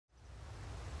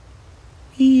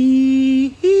Hee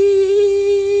hee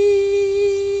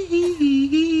hee hee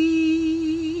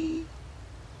hee.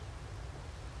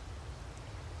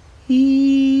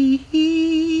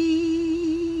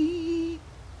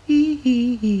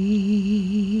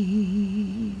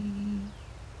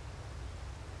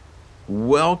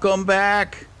 Welcome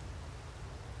back.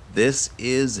 This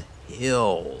is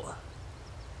Hill.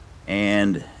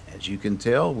 And as you can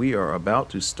tell, we are about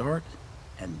to start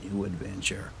a new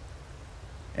adventure.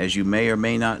 As you may or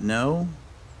may not know,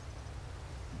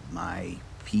 my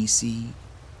PC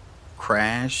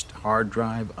crashed, hard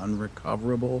drive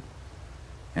unrecoverable.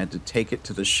 Had to take it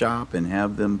to the shop and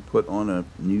have them put on a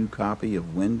new copy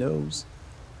of Windows.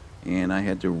 And I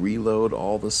had to reload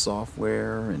all the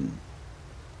software and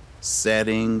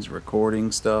settings,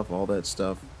 recording stuff, all that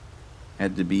stuff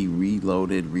had to be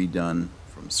reloaded, redone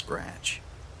from scratch.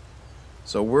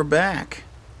 So we're back.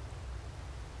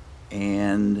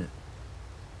 And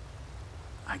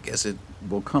I guess it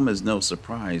will come as no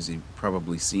surprise, you've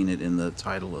probably seen it in the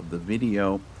title of the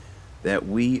video, that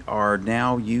we are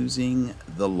now using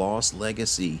the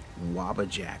LostLegacy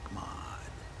Wabbajack mod.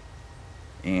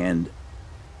 And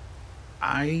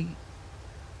I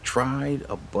tried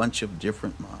a bunch of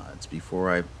different mods before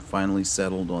I finally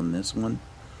settled on this one.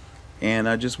 And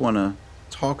I just want to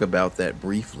talk about that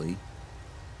briefly.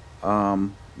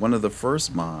 One of the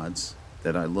first mods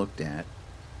that I looked at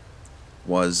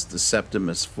was the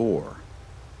Septimus 4,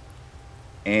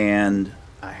 and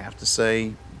I have to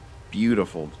say,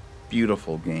 beautiful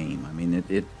game. I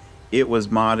mean, it was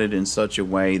modded in such a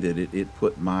way that it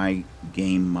put my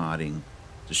game modding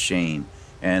to shame.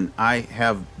 And I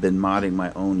have been modding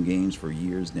my own games for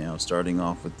years now, starting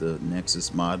off with the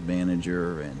Nexus Mod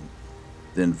Manager and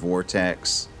then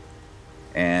Vortex.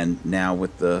 And now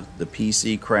with the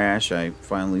PC crash, I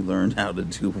finally learned how to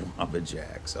do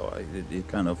Wabbajack. So it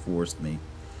kind of forced me,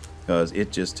 because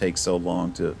it just takes so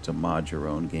long to mod your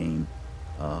own game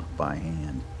by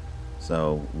hand.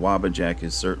 So Wabbajack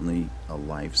is certainly a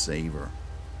lifesaver.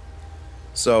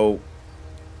 So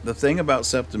the thing about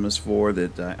Septimus 4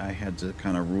 that I had to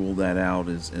kind of rule that out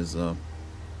as a,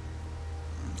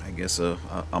 I guess a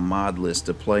mod list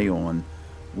to play on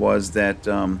was that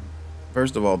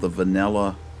first of all, the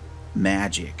vanilla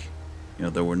magic. You know,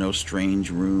 there were no strange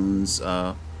runes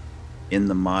in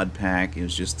the mod pack. It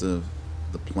was just the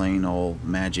plain old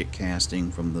magic casting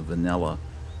from the vanilla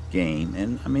game.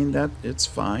 And I mean, that it's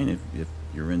fine if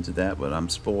you're into that, but I'm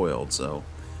spoiled, so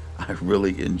I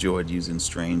really enjoyed using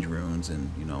strange runes,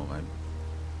 and you know,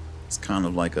 it's kind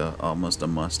of like almost a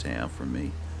must-have for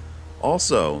me.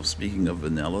 Also, speaking of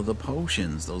vanilla, the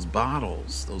potions, those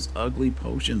bottles, those ugly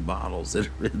potion bottles that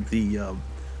are in the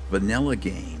vanilla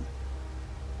game,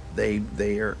 they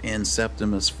are in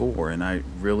Septimus 4, and I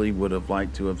really would have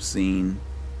liked to have seen,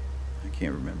 I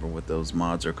can't remember what those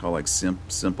mods are called, like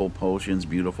simple potions,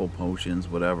 beautiful potions,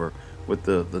 whatever, with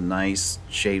the nice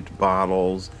shaped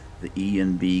bottles, the E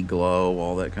and B glow,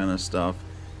 all that kind of stuff.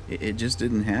 It just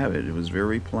didn't have it. It was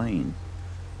very plain.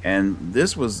 And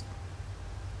this was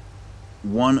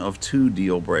one of two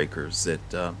deal breakers that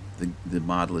the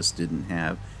mod list didn't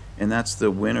have, and that's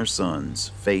the Winter Suns,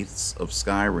 Faiths of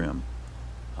Skyrim.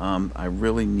 I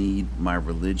really need my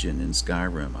religion in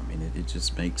Skyrim. I mean, it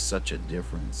just makes such a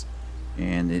difference,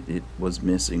 and it was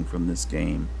missing from this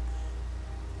game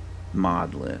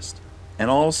mod list.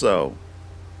 And also,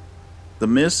 the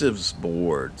missives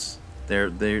boards,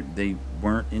 they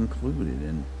weren't included,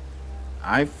 and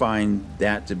I find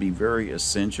that to be very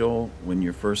essential when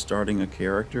you're first starting a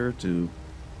character, to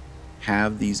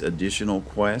have these additional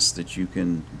quests that you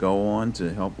can go on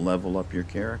to help level up your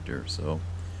character. So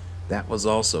that was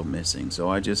also missing. So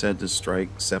I just had to strike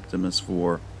Septimus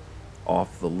 4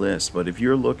 off the list. But if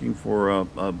you're looking for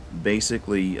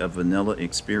basically a vanilla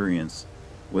experience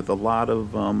with a lot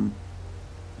of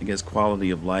I guess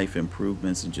quality of life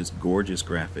improvements and just gorgeous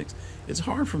graphics. It's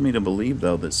hard for me to believe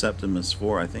though that Septimus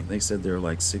 4, I think they said there are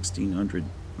like 1,600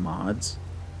 mods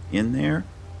in there.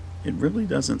 It really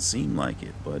doesn't seem like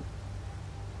it, but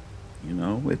you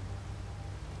know,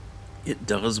 it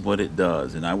does what it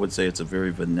does, and I would say it's a very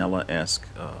vanilla-esque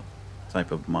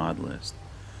type of mod list.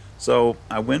 So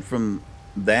I went from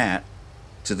that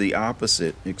to the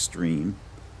opposite extreme.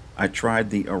 I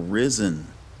tried the Arisen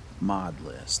mod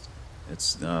list.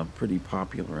 It's pretty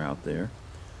popular out there,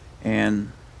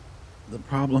 and the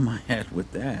problem I had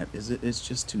with that is it's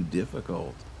just too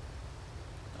difficult.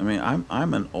 I mean,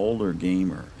 I'm an older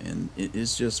gamer, and it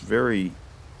is just very,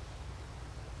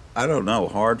 I don't know,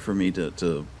 hard for me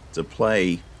to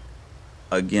play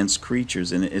against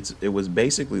creatures, and it was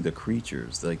basically the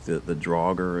creatures like the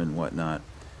Draugr and whatnot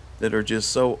that are just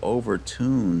so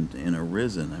overtuned in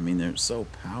Arisen. I mean, they're so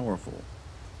powerful.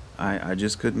 I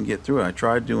just couldn't get through it. I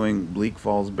tried doing Bleak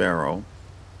Falls Barrow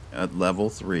at level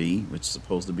 3, which is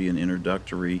supposed to be an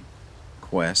introductory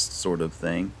quest sort of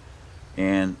thing,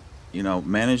 and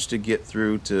managed to get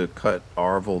through to cut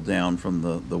Arvel down from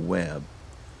the web.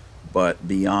 But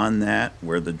beyond that,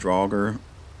 where the Draugr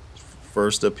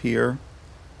first appear,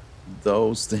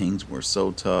 those things were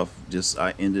so tough. Just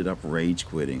I ended up rage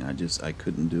quitting. I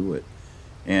couldn't do it.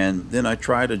 And then I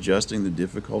tried adjusting the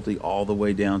difficulty all the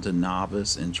way down to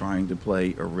novice and trying to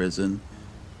play Arisen.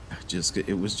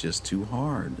 It was just too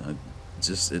hard.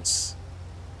 It's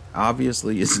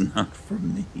obviously it's not for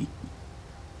me.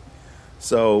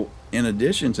 So in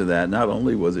addition to that, not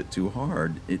only was it too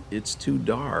hard, it's too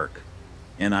dark.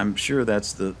 And I'm sure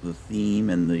that's the theme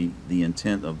and the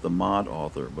intent of the mod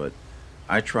author, but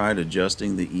I tried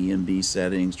adjusting the E and B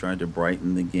settings, tried to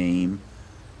brighten the game,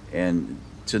 and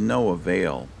to no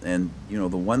avail. And the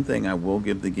one thing I will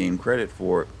give the game credit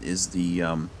for is the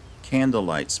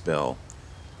candlelight spell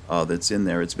that's in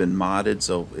there. It's been modded,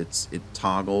 so it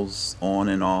toggles on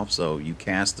and off. So you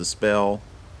cast a spell,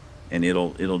 and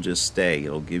it'll just stay.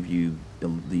 It'll give you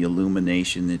the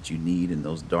illumination that you need in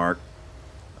those dark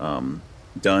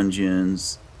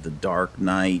dungeons, the dark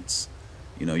nights.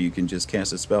 You can just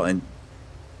cast a spell, and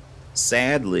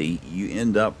sadly, you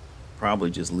end up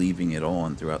probably just leaving it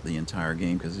on throughout the entire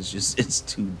game because it's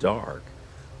too dark.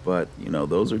 But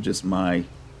those are just my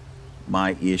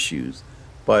issues.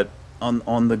 But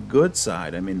on the good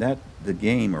side, I mean, that the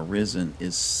game Arisen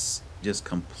is just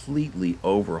completely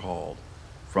overhauled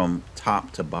from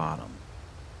top to bottom.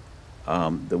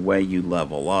 The way you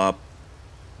level up,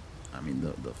 I mean,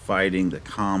 the fighting, the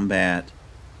combat,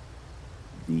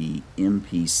 the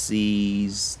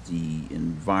NPCs, the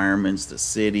environments, the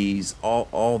cities,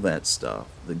 all that stuff,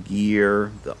 the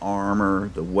gear, the armor,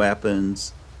 the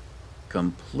weapons,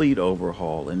 complete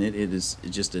overhaul. And it is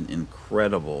just an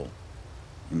incredible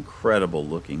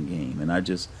looking game. And I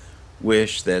just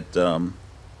wish that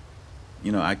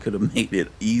I could have made it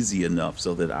easy enough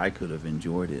so that I could have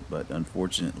enjoyed it, but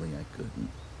unfortunately I couldn't.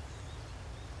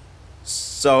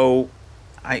 So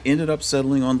I ended up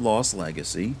settling on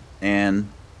LostLegacy, and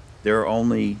there are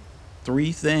only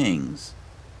 3 things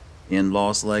in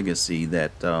LostLegacy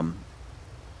that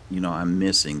I'm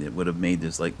missing that would have made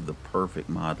this like the perfect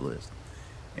mod list.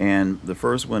 And the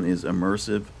first one is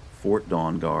immersive Fort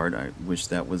Dawnguard. I wish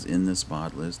that was in this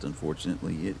mod list.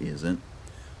 Unfortunately, it isn't,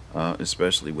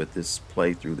 especially with this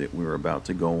playthrough that we're about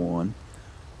to go on.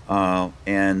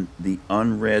 And the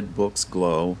unread books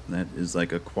glow. That is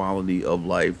like a quality of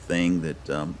life thing that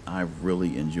I've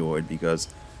really enjoyed, because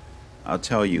I'll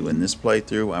tell you, in this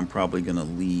playthrough, I'm probably going to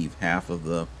leave half of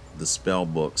the spell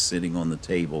books sitting on the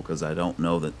table because I don't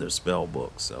know that they're spell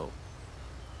books. So,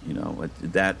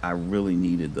 that I really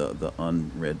needed the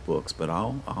unread books, but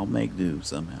I'll make do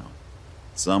somehow.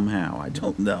 Somehow, I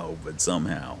don't know, but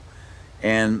somehow.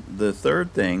 And the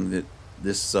third thing that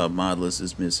this mod list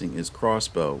is missing is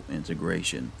crossbow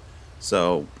integration.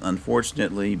 So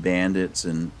unfortunately, bandits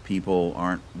and people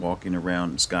aren't walking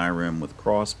around Skyrim with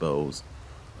crossbows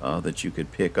that you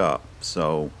could pick up.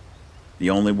 So the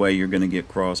only way you're going to get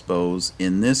crossbows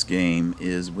in this game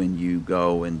is when you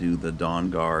go and do the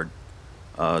Dawnguard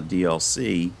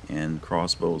DLC, and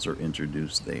crossbows are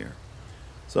introduced there.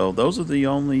 So those are the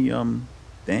only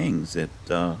things that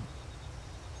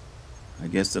I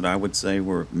guess that I would say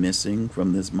were missing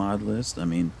from this mod list. I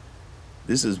mean,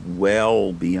 this is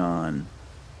well beyond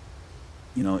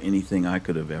anything I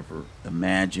could have ever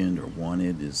imagined or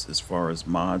wanted as far as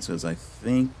mods, because I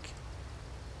think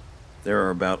there are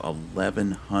about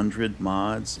 1,100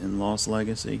 mods in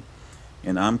LostLegacy,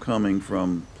 and I'm coming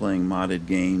from playing modded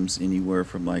games anywhere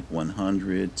from like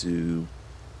 100 to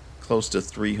close to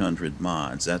 300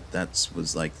 mods. That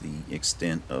was like the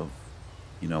extent of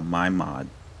my mod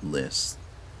list,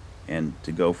 and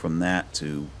to go from that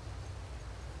to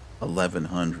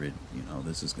 1,100,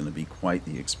 this is going to be quite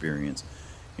the experience.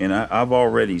 And I've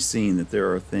already seen that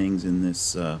there are things in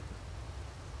this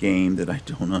game that I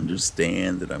don't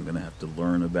understand, that I'm going to have to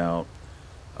learn about.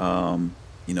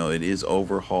 It is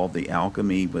overhauled the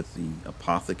alchemy with the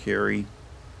apothecary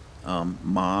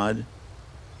mod,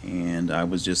 and I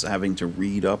was just having to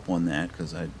read up on that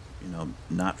because I'm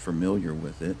not familiar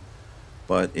with it.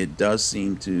 But it does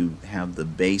seem to have the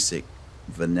basic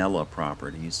vanilla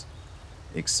properties,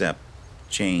 except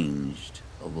changed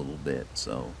a little bit.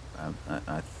 So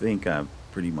I think I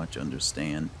pretty much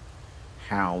understand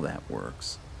how that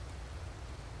works.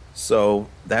 So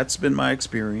that's been my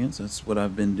experience. That's what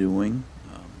I've been doing.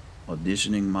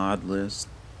 Auditioning mod list,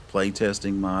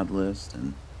 playtesting mod list,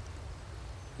 and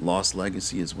Lost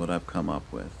Legacy is what I've come up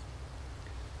with.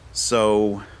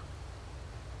 So,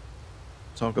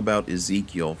 talk about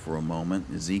Ezekiel for a moment.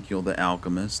 Ezekiel the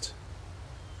Alchemist.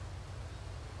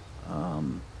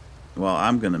 Well,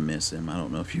 I'm going to miss him. I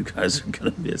don't know if you guys are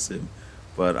going to miss him.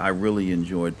 But I really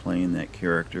enjoyed playing that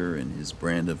character and his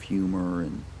brand of humor.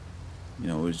 And, you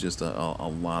know, it was just a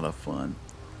lot of fun.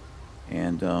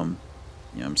 And,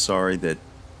 I'm sorry that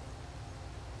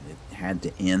it had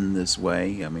to end this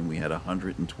way. I mean, we had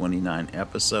 129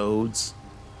 episodes.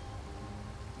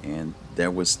 And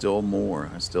there was still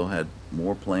more. I still had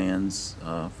more plans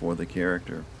for the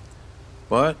character.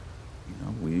 But,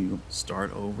 we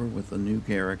start over with a new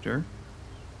character.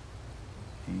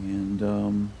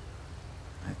 And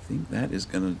I think that is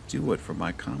going to do it for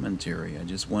my commentary. I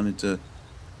just wanted to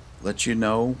let you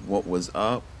know what was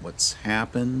up, what's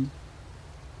happened.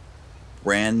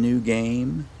 Brand new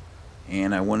game.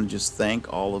 And I want to just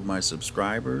thank all of my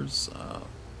subscribers.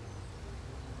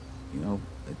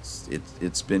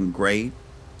 It's been great.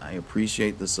 I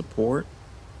appreciate the support.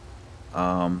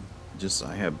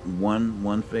 I have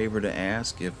one favor to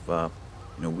ask. If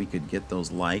we could get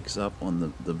those likes up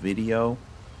on the video,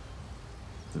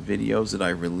 the videos that I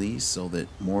release, so that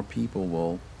more people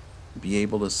will be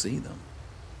able to see them.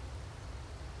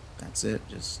 That's it.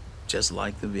 Just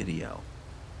like the video.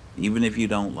 Even if you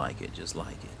don't like it, just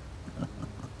like it.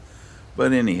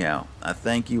 But anyhow, I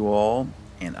thank you all,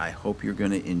 and I hope you're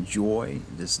going to enjoy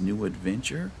this new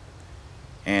adventure.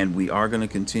 And we are going to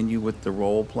continue with the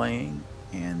role playing,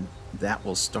 and that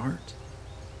will start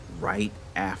right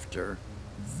after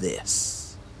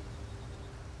this.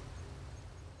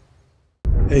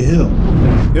 Hey, Hill.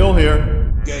 Hill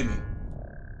here. Gaming.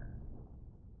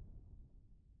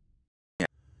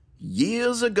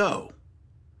 Years ago,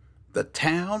 the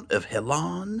town of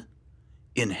Helon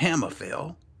in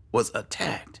Hammerfell was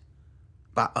attacked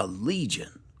by a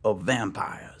legion of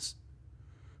vampires.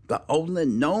 The only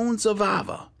known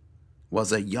survivor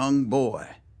was a young boy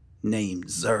named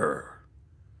Zer.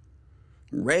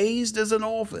 Raised as an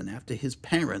orphan after his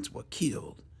parents were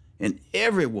killed and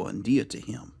everyone dear to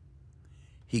him,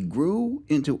 he grew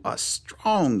into a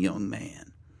strong young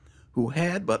man who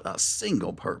had but a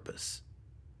single purpose: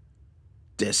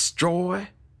 destroy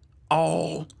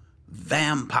all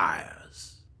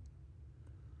vampires.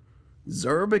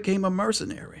 Zer became a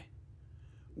mercenary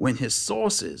when his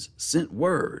sources sent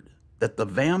word that the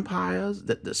vampires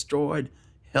that destroyed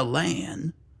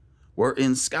Helon were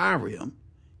in Skyrim.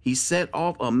 He set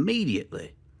off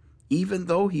immediately, even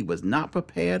though he was not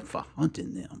prepared for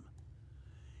hunting them.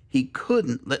 He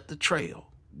couldn't let the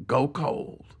trail go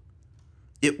cold.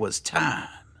 It was time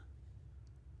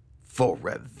for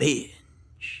revenge.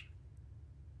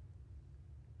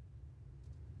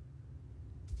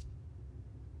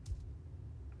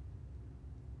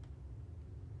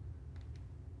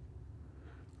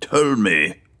 Tell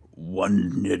me,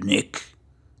 Wonder Nick,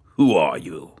 who are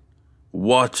you?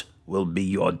 What will be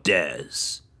your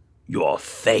des, your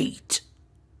fate?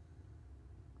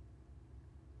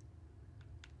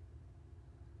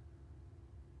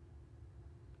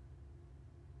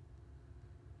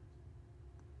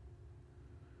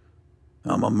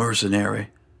 I'm a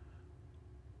mercenary,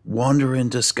 wandering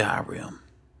to Skyrim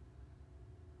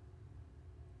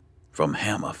from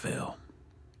Hammerfell.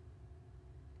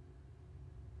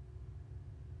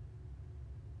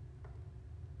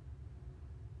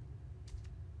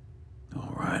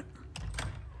 All right.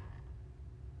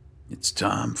 It's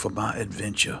time for my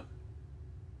adventure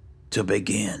to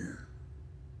begin.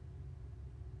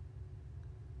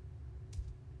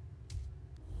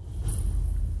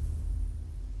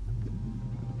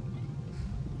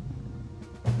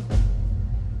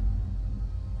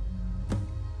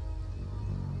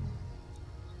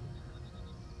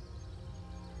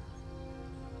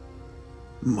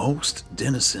 Most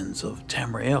denizens of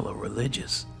Tamriel are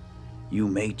religious. You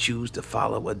may choose to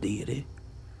follow a deity,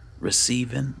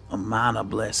 receiving a minor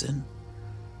blessing,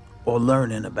 or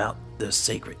learning about their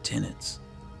sacred tenets.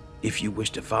 If you wish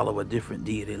to follow a different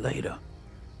deity later,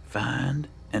 find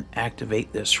and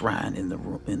activate their shrine in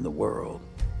the world.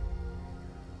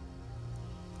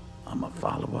 I'm a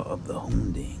follower of the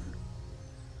Hunding,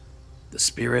 the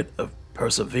spirit of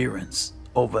perseverance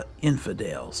over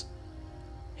infidels.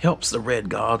 Helps the Red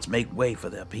Guards make way for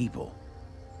their people.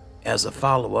 As a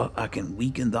follower, I can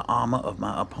weaken the armor of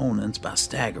my opponents by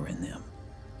staggering them.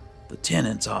 The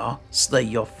tenets are: slay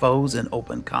your foes in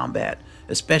open combat,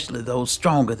 especially those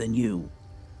stronger than you.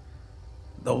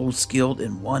 Those skilled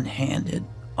in one-handed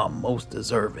are most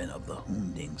deserving of the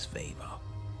Hunding's favor.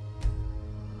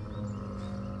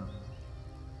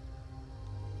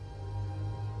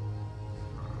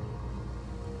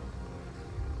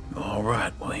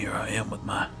 Alright, well here I am with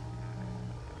my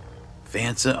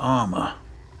fancy armor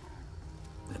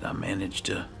that I managed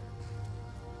to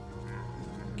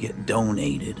get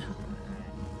donated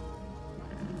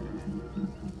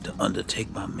to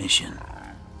undertake my mission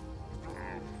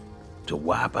to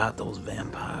wipe out those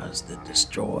vampires that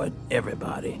destroyed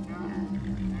everybody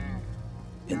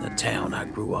in the town I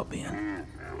grew up in.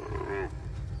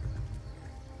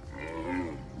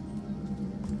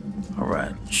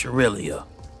 Alright, Sharilia.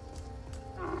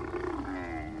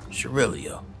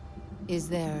 Is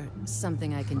there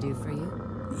something I can do for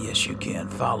you? Yes, you can.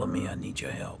 Follow me. I need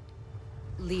your help.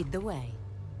 Lead the way.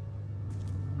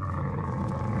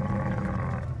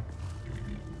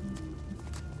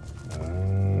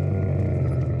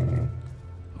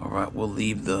 Alright, we'll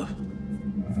leave the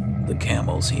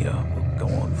camels here. We'll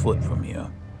go on foot from here.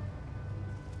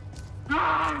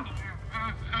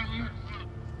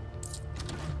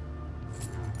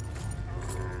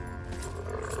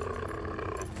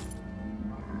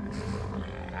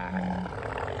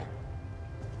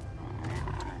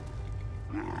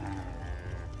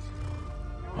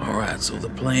 Alright, so the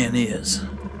plan is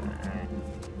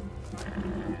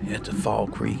head to Fall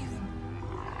Creek,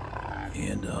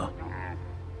 and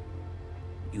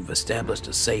you've established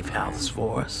a safe house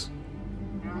for us.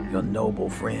 Your noble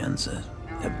friends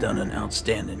have done an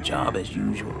outstanding job as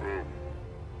usual.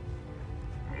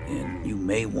 And you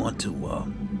may want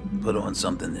to put on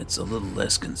something that's a little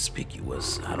less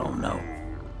conspicuous. I don't know.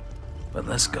 But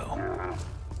let's go.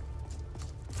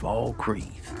 Fall Creek.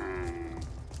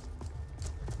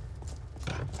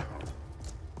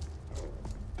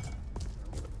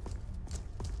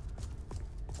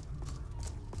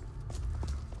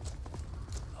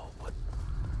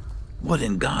 What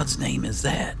in God's name is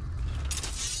that?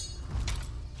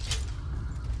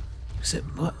 You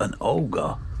said, what, an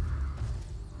ogre?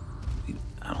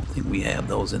 I don't think we have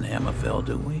those in Hammerfell,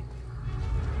 do we?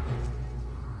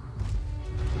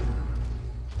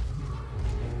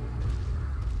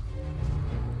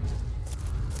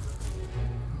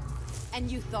 And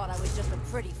you thought I was just a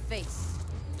pretty face.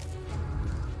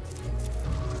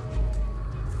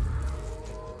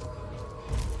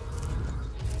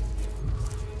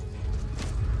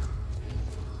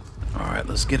 Alright,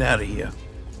 let's get out of here.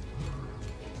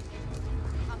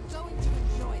 I'm going to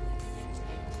enjoy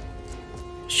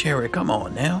this. Sherry, come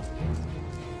on now.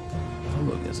 Oh,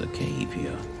 look, there's a cave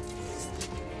here.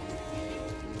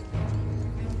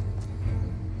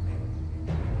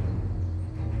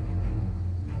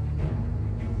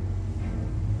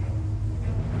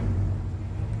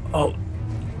 Oh,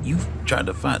 you tried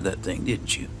to find that thing,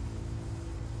 didn't you?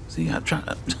 See, I try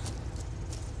to...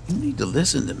 You need to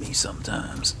listen to me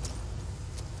sometimes.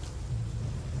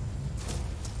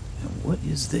 And what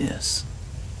is this?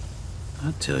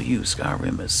 I tell you,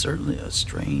 Skyrim is certainly a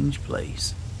strange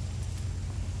place.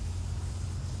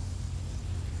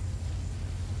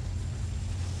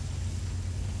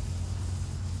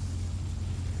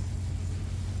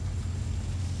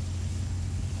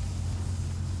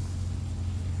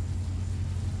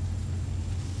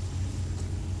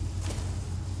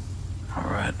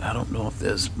 Alright, I don't know if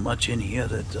there's much in here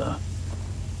that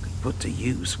could put to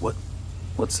use.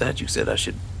 What's that? You said I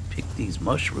should pick these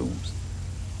mushrooms.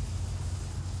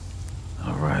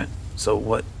 Alright, so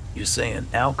what you're saying,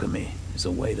 alchemy is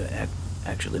a way to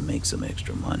actually make some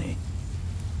extra money.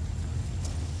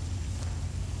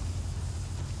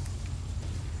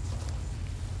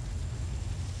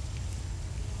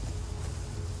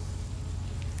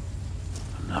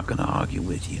 I'm not gonna argue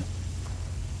with you.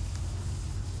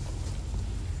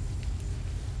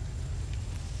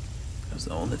 Because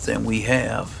the only thing we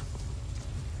have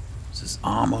is this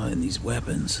armor and these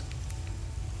weapons.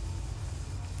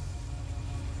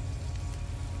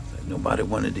 Nobody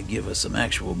wanted to give us some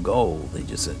actual gold. They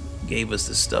just gave us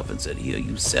this stuff and said, here,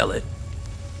 you sell it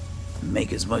and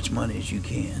make as much money as you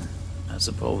can. I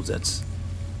suppose that's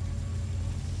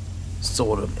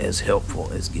sort of as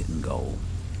helpful as getting gold.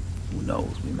 Who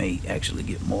knows? We may actually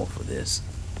get more for this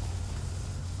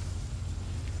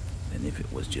than if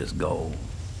it was just gold.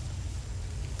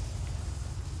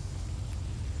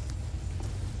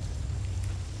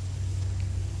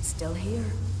 Still here.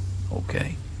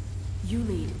 Okay. You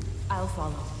lead. I'll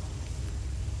follow.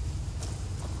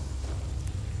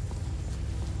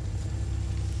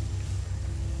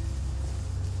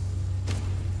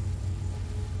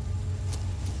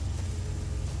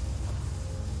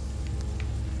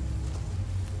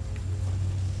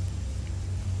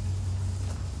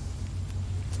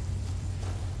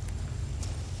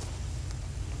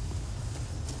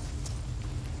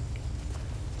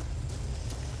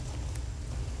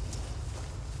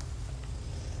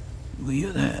 You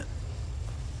hear that?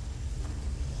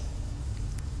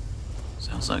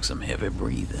 Sounds like some heavy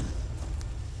breathing.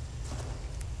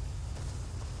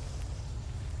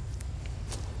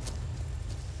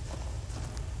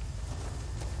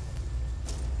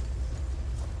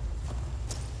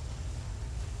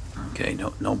 Okay,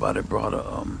 nobody brought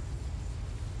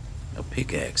a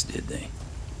pickaxe, did they?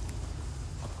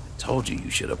 I told you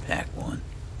should have packed one.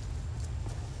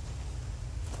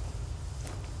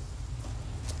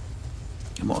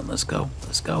 Come on, let's go.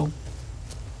 Let's go.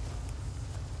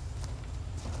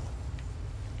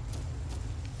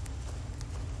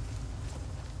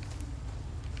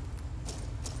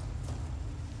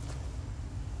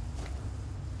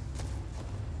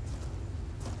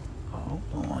 Hold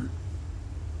on.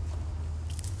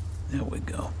 There we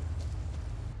go.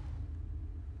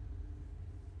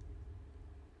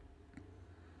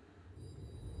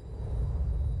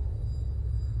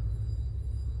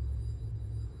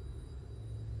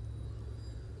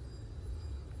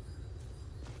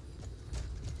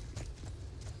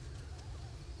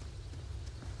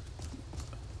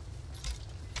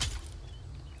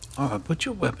 All right, put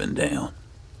your weapon down.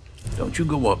 Don't you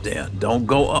go up there. Don't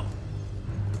go up.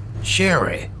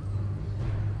 Sherry.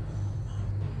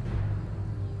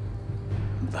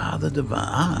 By the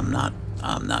divine,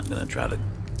 I'm not gonna try to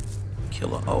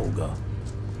kill an ogre.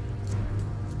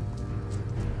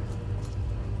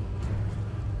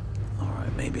 All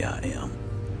right, maybe I am.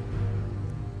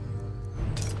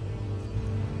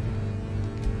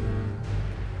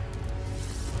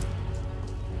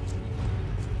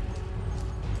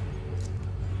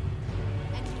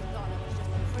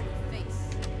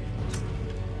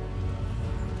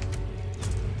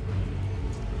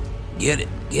 Get it,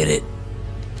 get it.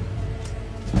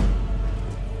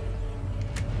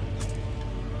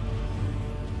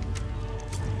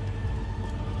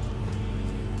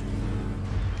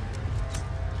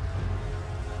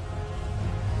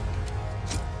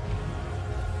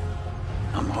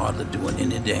 I'm hardly doing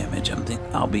any damage.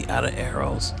 I'll be out of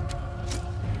arrows.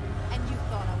 And you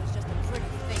thought I was just a pretty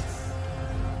face.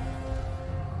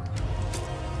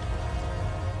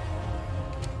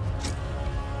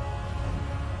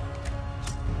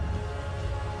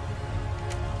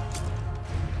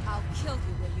 I'll kill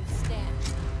you where you stand.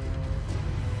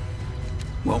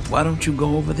 Well, why don't you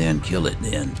go over there and kill it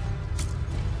then?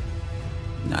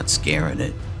 Not scaring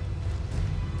it.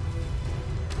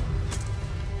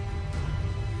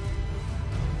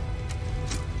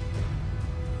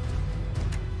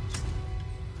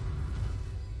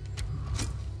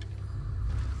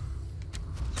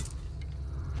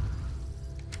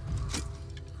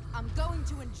 I'm going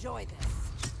to enjoy this.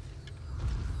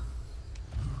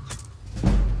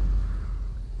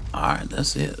 Alright,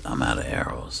 that's it. I'm out of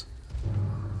arrows.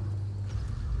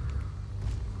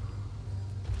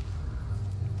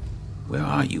 Where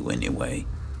are you anyway?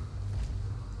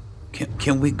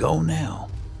 Can we go now?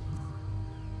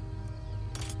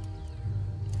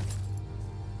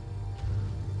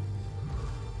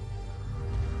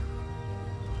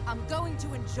 I'm going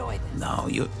to enjoy this. No,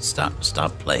 you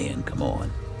stop playing. Come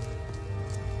on.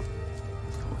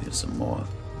 Oh, here's some more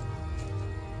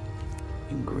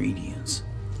ingredients.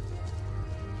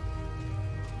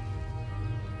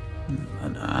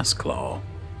 An ice claw.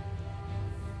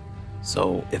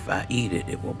 So if I eat it,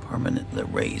 it will permanently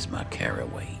raise my carry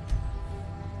weight.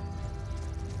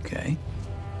 Okay.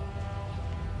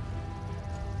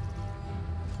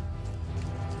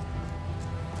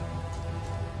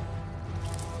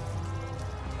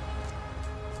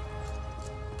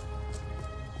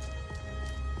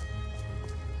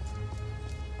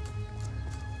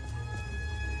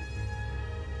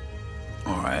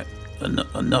 All right,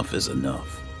 enough is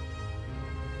enough.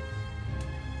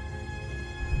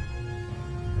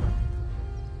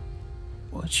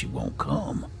 What, she won't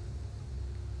come?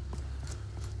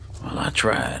 Well, I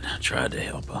tried to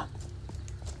help her.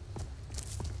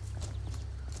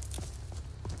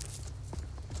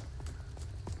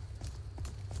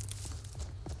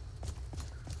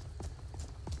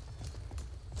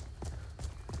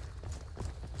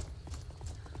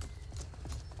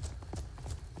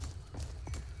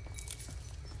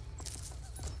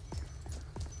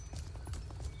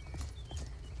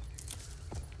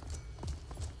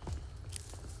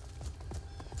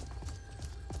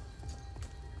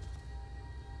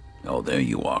 Oh, there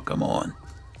you are. Come on.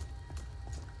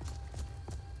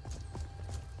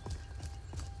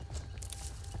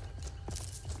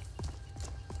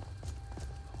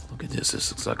 Look at this.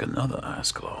 This looks like another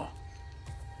ice claw.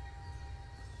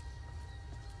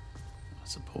 I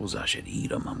suppose I should eat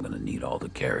them. I'm going to need all the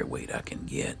carry weight I can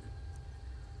get.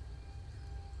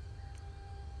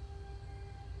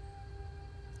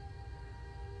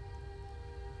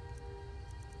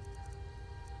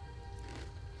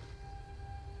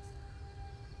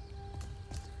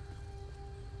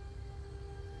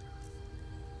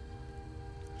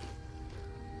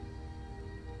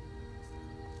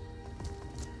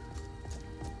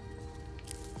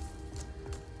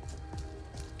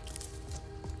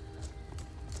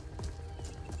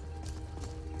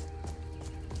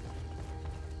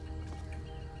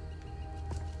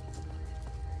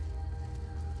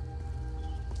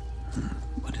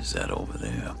 is that over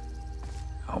there?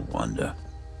 I wonder.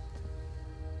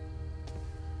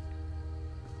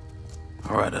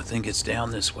 Alright, I think it's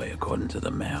down this way according to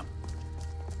the map.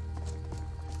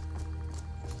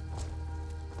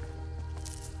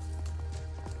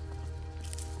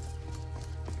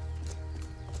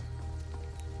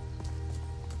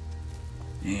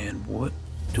 And what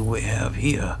do we have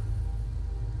here?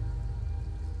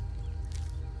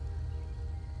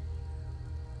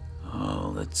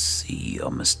 Oh, let's see. A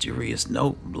mysterious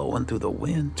note blowing through the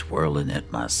wind, twirling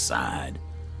at my side.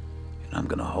 And I'm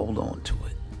gonna hold on to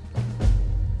it.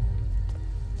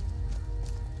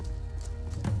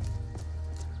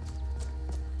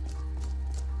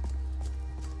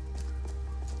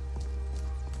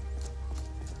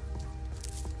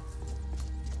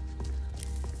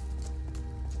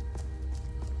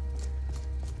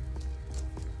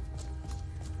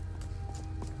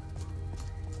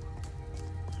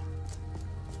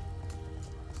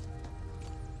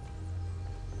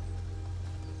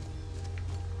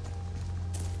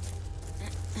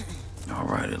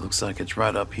 Alright, it looks like it's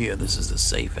right up here. This is the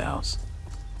safe house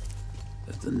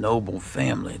that the noble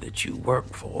family that you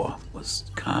work for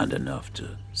was kind enough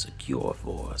to secure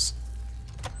for us.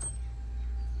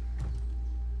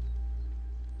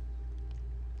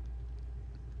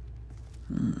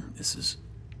 This is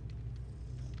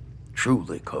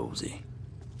truly cozy.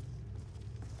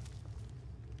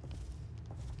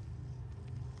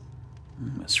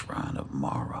 A shrine of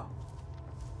Mara.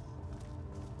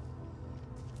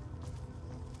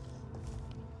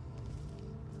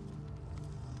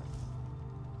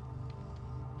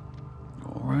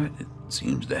 Alright, it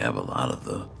seems to have a lot of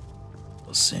the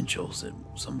essentials that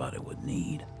somebody would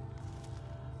need.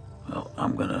 Well,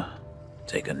 I'm gonna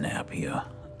take a nap here.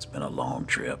 It's been a long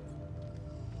trip.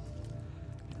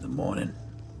 In the morning,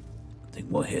 I think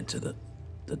we'll head to the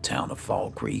town of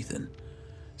Falkreath and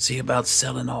see about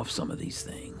selling off some of these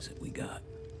things that we got.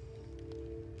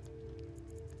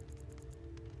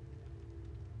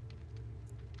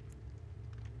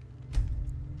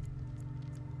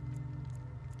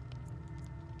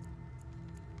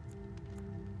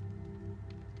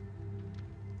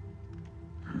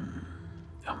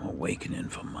 I'm awakening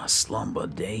from my slumber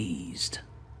dazed.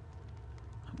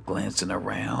 I'm glancing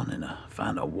around and I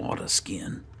find a water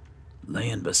skin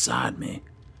laying beside me.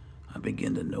 I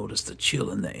begin to notice the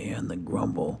chill in the air and the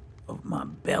grumble of my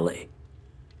belly.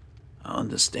 I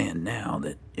understand now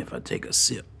that if I take a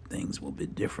sip, things will be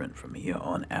different from here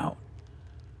on out.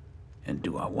 And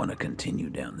do I want to continue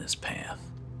down this path?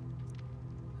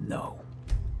 No.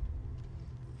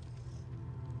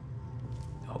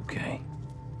 Okay.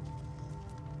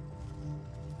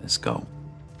 Let's go.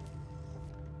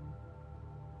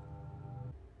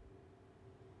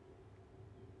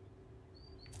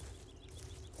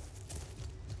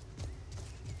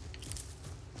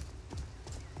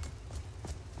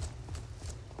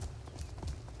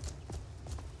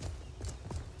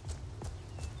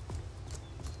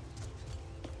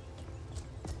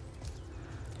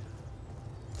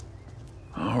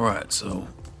 Alright, so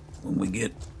when we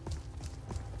get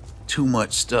too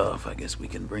much stuff, I guess we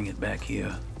can bring it back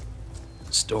here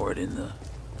and store it in the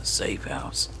safe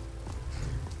house.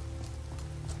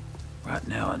 Right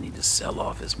now I need to sell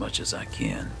off as much as I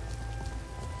can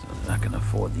so that I can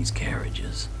afford these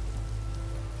carriages.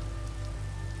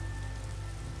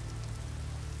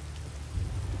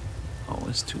 Oh,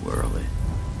 it's too early.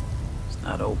 It's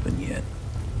not open yet.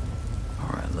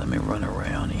 Alright, let me run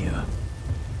around here.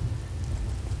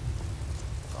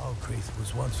 Falkreath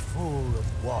was once full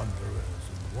of wanderers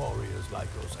and warriors like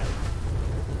yourself.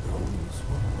 Those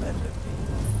were better days.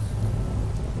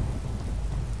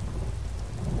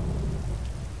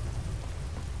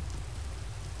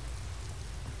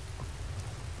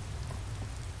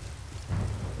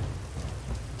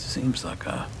 It seems like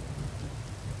I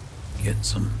get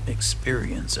some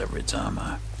experience every time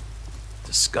I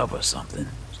discover something,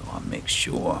 so I make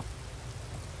sure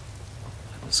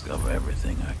I discover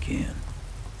everything I can.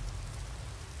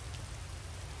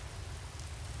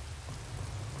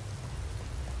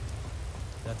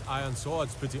 That iron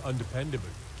sword's pretty undependable.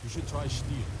 You should try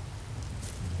steel.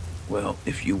 Well,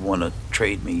 if you want to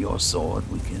trade me your sword,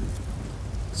 we can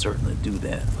certainly do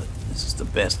that, but this is the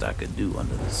best I could do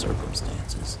under the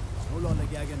circumstances. Hold on,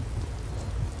 Gagan.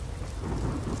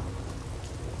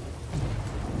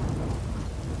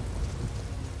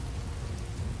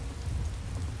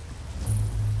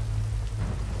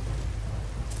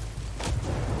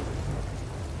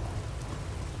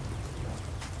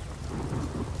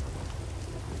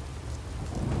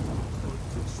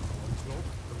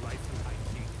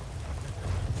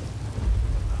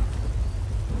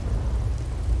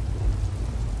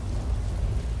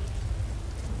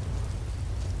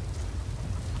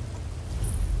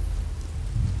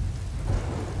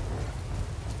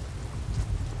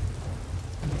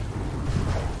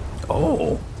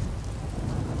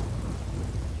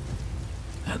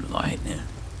 That lightning.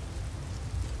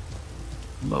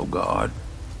 Low guard.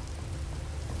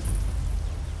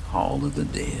 Hall of the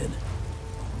Dead.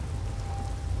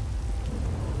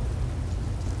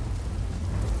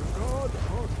 The god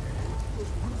Arcade was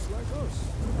once like us,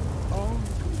 bound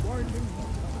to winding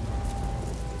water.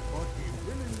 But he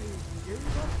willingly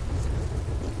gave up his head.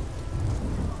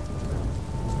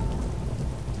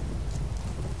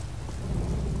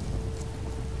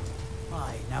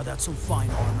 Aye, now that's some fine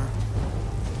armor.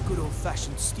 Good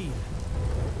old-fashioned steel.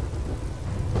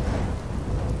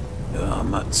 I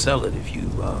might sell it if you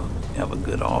have a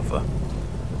good offer.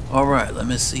 Alright, let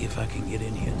me see if I can get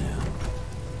in here now.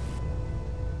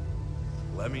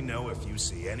 Let me know if you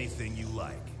see anything you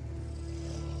like.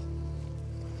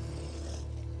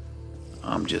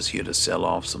 I'm just here to sell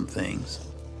off some things.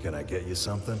 Can I get you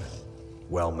something?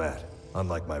 Well met.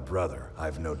 Unlike my brother,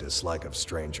 I've no dislike of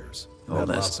strangers. Oh, Met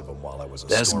lots of them while I was a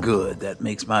that's stormtrooper. good. That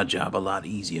makes my job a lot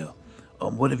easier.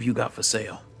 What have you got for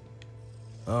sale?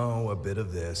 Oh, a bit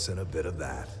of this and a bit of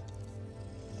that.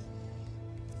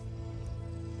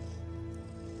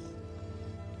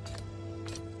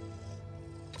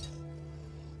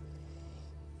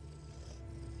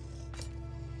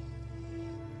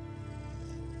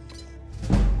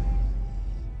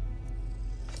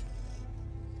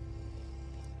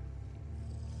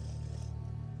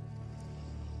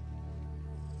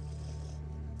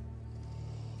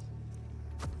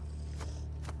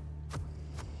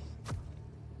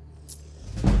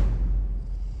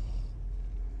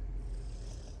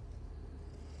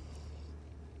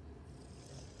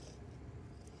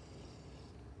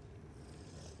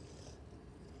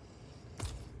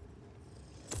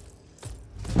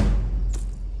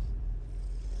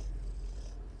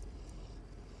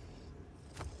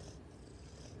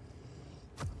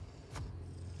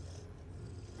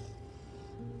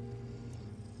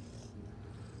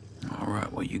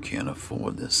 Alright, well you can't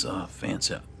afford this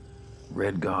fancy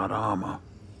Red Guard armor.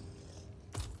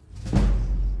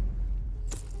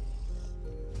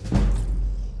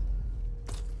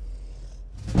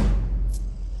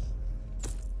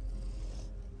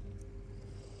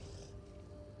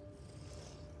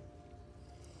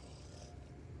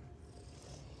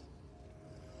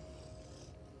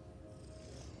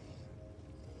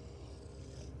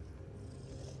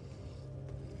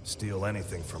 Steal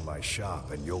anything from my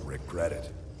shop and you'll regret it.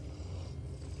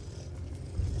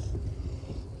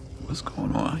 What's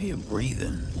going on? I hear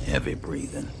breathing, heavy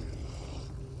breathing.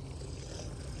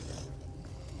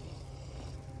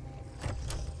 I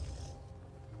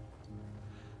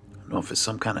don't know if it's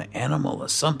some kind of animal or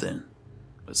something,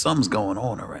 but something's going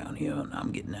on around here and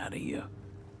I'm getting out of here.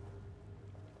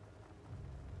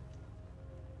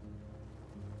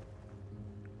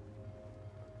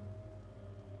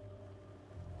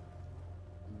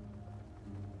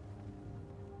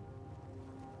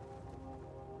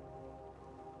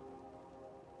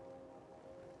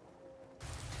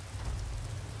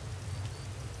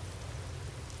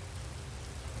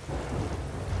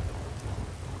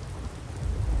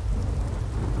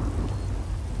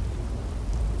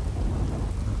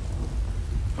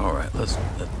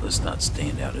 Let's not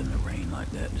stand out in the rain like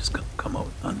that. Just come out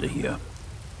under here.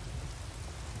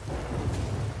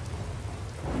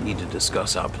 We need to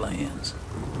discuss our plans.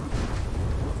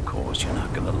 Of course, you're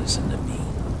not gonna listen to me.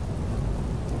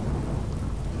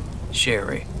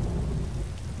 Sherry.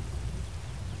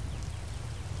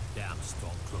 Damn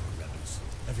Stormtrooper rebels.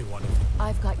 Every one of them.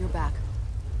 I've got your back.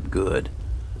 Good.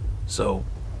 So,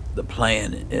 the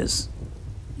plan is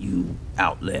you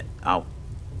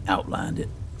outlined it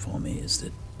for me is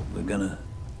that we're gonna,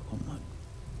 oh my,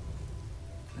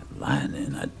 that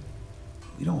lightning,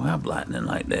 we don't have lightning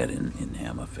like that in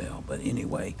Hammerfell, but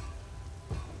anyway,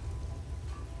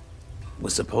 we're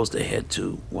supposed to head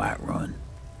to Whiterun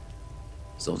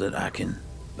so that I can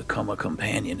become a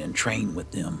companion and train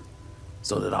with them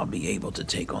so that I'll be able to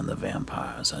take on the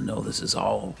vampires. I know this is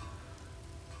all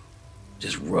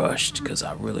just rushed because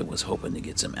I really was hoping to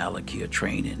get some Alakir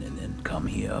training and then come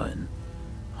here and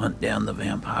hunt down the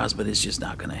vampires, but it's just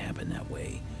not going to happen that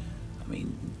way. I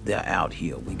mean, they're out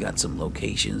here. We got some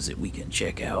locations that we can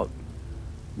check out.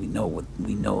 We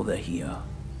know they're here,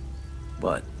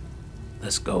 but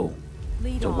let's go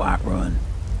to Whiterun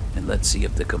and let's see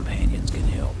if the companions can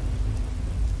help.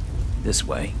 This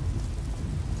way.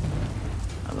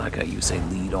 I like how you say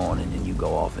lead on and then you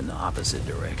go off in the opposite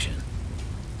direction.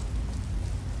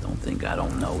 Don't think I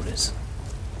don't notice.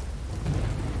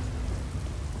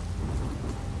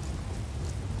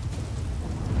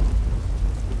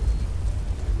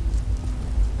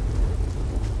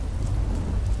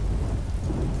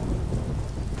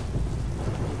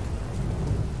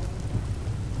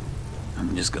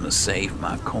 just gonna save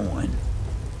my coin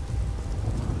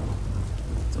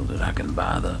so that I can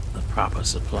buy the proper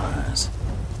supplies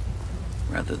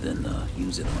rather than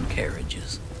use it on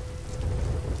carriages.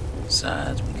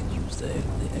 Besides, we can use the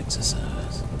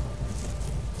exercise.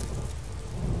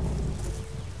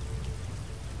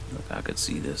 Look, I could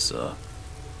see this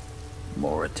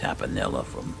Mora Tapanella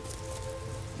from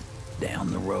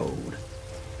down the road.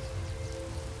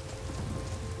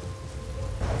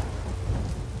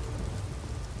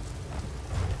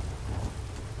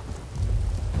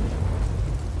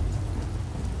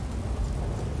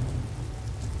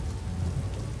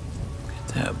 Look at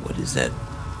that. What is that?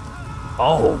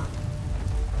 Oh!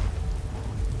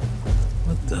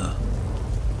 What the?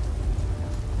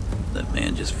 That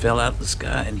man just fell out of the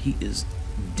sky and he is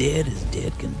dead as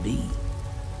dead can be.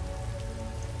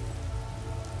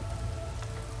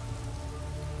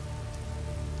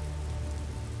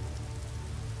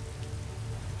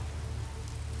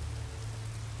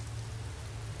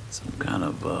 Some kind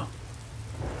of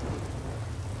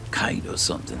kite or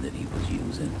something that he was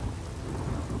using.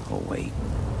 Oh wait,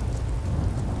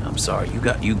 I'm sorry. You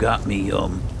got me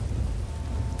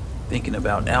thinking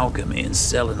about alchemy and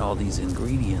selling all these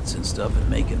ingredients and stuff and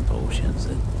making potions.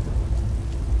 And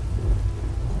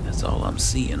that's all I'm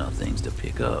seeing are things to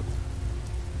pick up.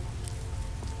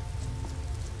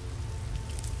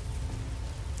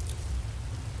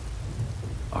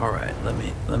 All right,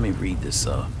 let me read this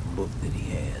book that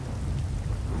he had.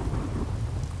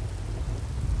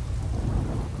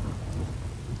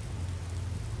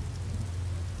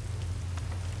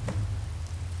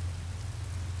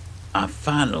 I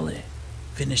finally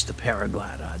finished the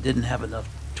paraglider. I didn't have enough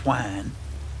twine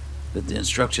that the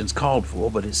instructions called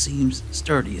for, but it seems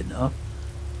sturdy enough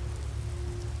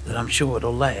that I'm sure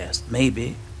it'll last.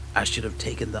 Maybe I should have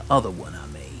taken the other one I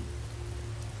made.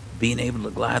 Being able to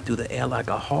glide through the air like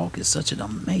a hawk is such an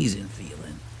amazing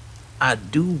feeling. I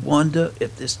do wonder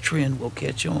if this trend will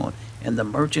catch on, and the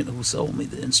merchant who sold me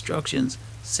the instructions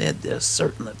said they're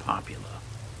certainly popular.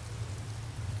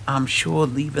 I'm sure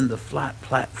leaving the flat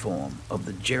platform of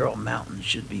the Gerald Mountain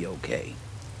should be okay.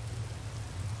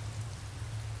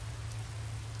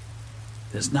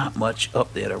 There's not much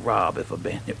up there to rob if a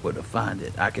bandit were to find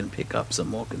it. I can pick up some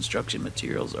more construction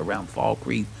materials around Fall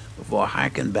Creek before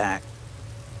hiking back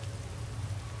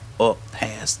up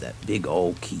past that big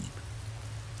old keep.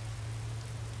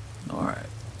 Alright,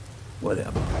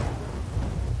 whatever.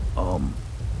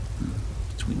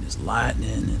 Between this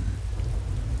lightning and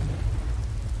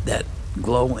that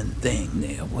glowing thing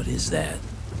there, what is that?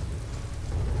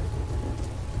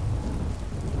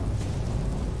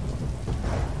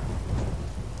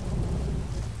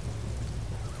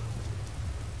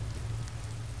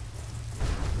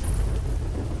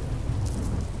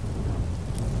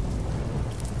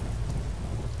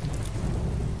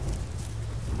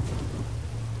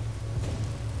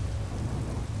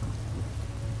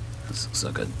 This looks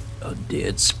like a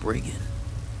dead Spriggan.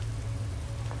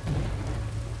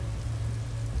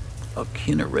 A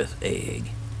Kinnereth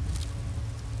egg.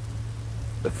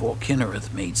 Before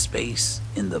Kinnereth made space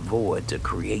in the void to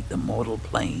create the mortal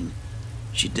plane,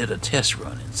 she did a test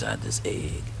run inside this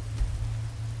egg.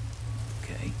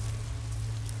 Okay.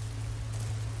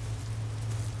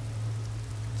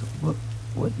 So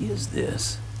what is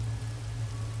this?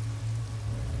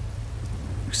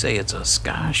 You say it's a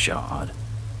sky shard.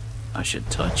 I should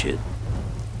touch it.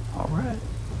 All right.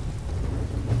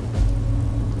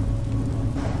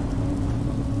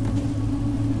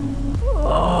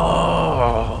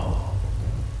 Oh.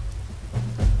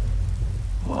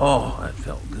 Oh, that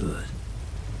felt good.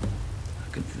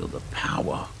 I can feel the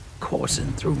power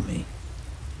coursing through me.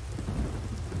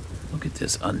 Look at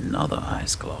this, another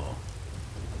ice claw.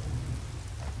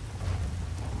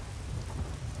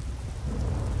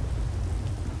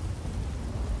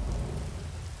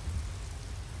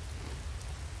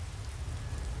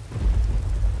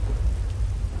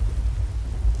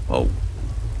 Oh.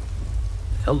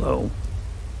 Hello.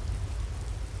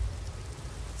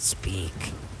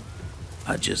 Speak.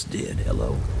 I just did.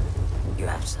 Hello. You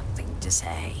have something to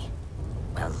say.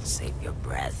 Well, save your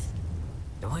breath.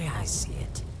 The way I see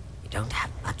it, you don't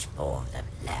have much more of them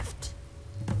left.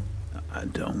 I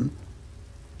don't.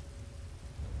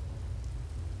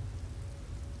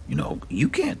 You know, you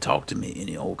can't talk to me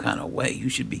any old kind of way. You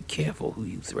should be careful who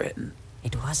you threaten.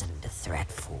 It wasn't a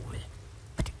threat, fool.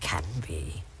 But it can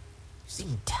be. You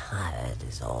seem tired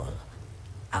is all.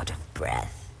 Out of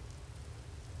breath.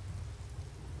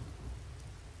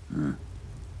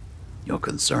 Your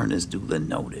concern is duly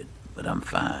noted, but I'm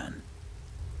fine.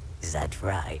 Is that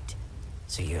right?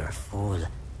 So you're a fool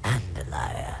and a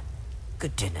liar.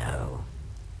 Good to know.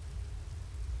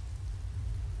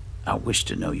 I wish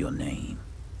to know your name.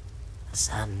 The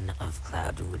son of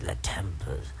Cloudula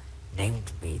Temple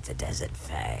named me the Desert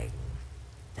Fang.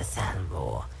 The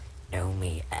Thalmor know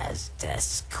me as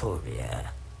Death's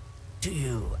Courier. To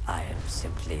you, I am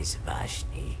simply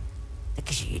Savashni, the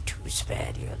key who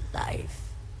spared your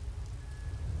life.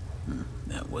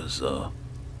 That was,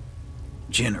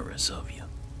 generous of you.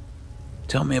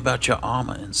 Tell me about your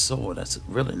armor and sword. That's a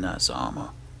really nice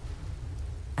armor.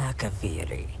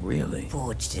 Akaviri. Really?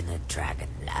 Forged in a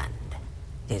dragonland.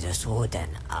 Is a sword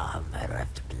and armor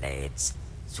of the blades,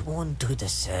 sworn to the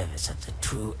service of the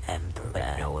true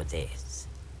Emperor. Know this.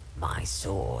 My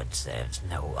sword serves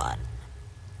no one.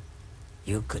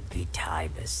 You could be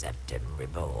Tiber Septim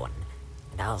reborn,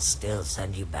 and I'll still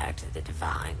send you back to the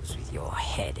Divines with your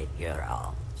head in your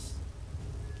arms.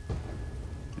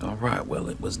 All right, well,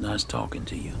 it was nice talking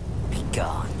to you. Be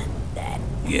gone, then.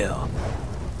 Yeah.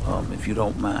 If you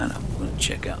don't mind, I'm gonna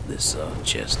check out this,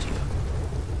 chest here.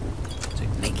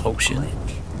 Take this potion.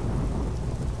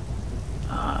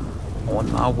 I'm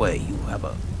on my way. You have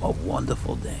a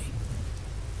wonderful day.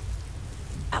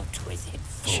 Out with it,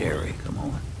 fool. Sherry, come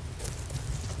on.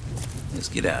 Let's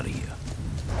get out of here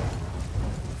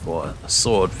before a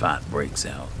sword fight breaks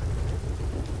out.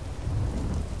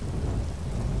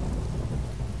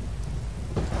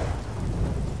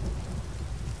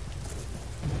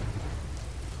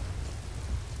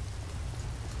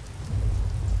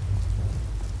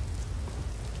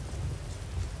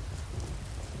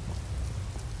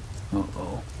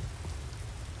 Uh-oh.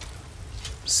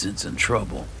 Sensing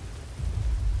trouble.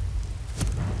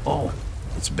 Oh,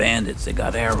 it's bandits. They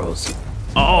got arrows.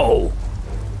 Oh!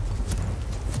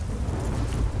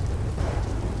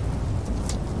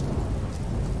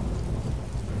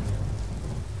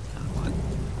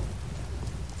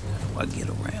 How do I get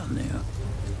around there?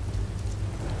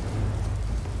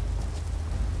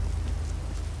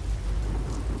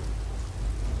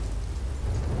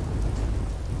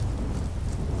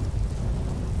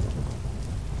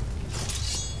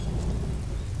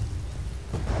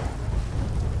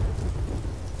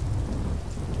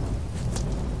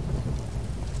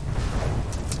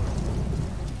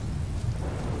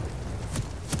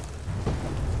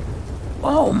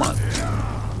 Oh my.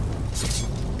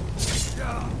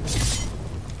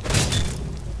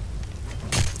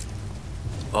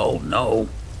 Oh no.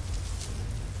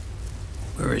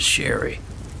 Where is Sherry?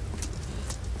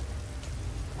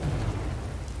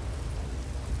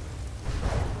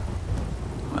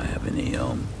 Do I have any,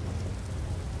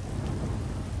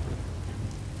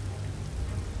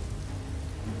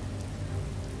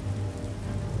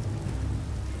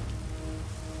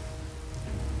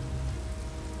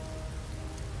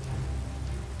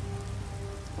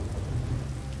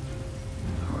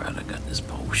 Alright, I got this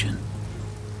potion.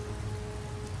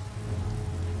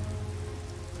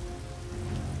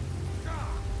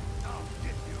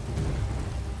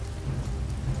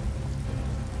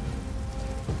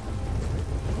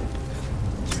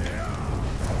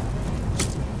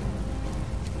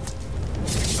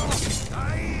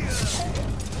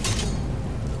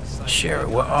 Sherry,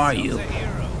 where are you? Alright,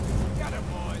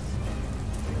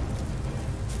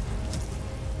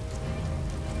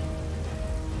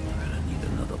 I need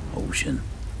another potion.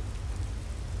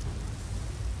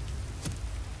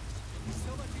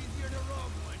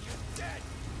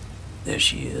 There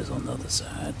she is on the other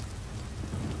side.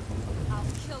 I'll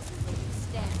kill you when you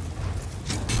stand.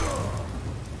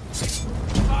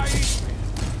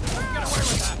 Get away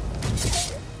with that!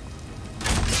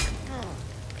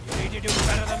 You need to do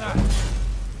better than that.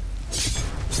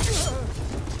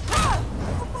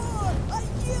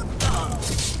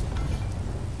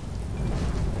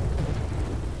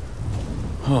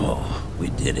 Oh, we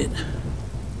did it.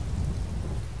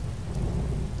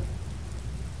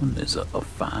 There's a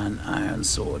fine iron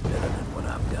sword better than what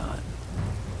I've got.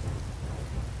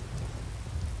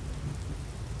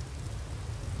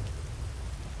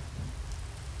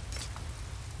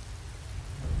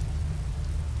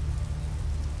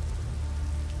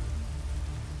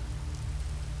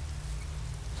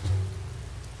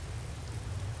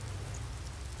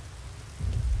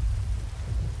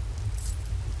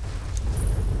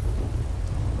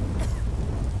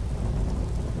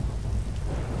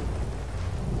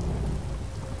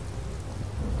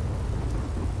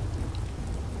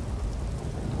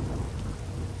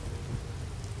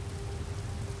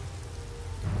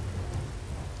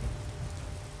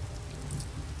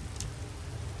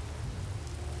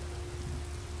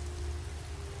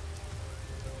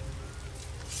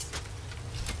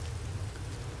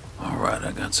 Alright,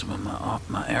 I got some of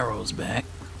my arrows back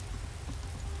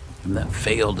from that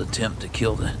failed attempt to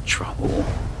kill the troll.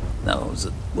 No, it was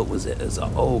what was it? It was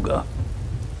an ogre.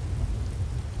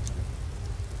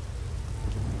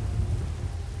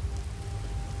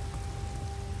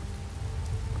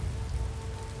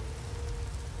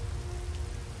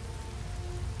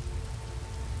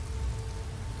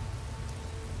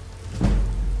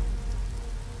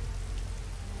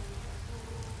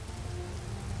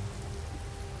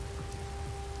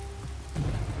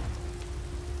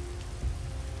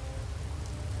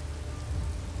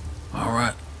 All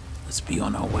right, let's be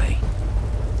on our way.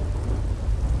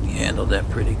 We handled that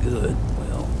pretty good.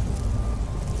 Well,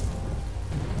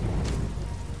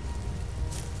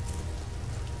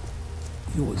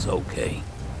 it was okay.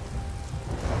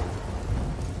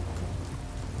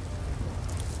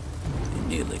 It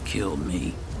nearly killed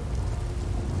me.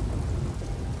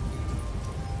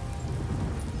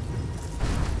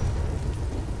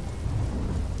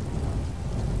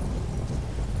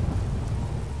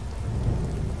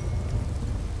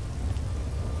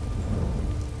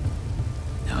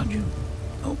 How'd you?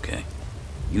 Okay.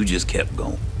 You just kept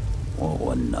going.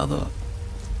 Oh, another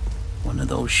one of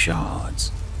those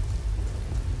shards.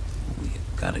 We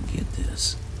gotta get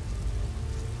this.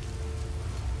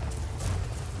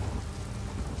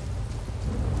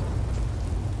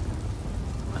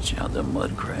 Watch out, the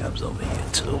mud crabs over here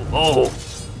too. Oh!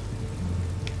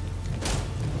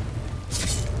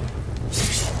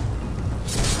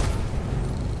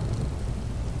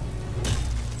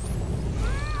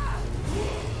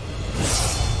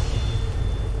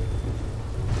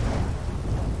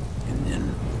 And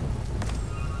then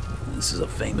this is a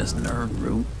famous nerd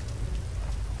route.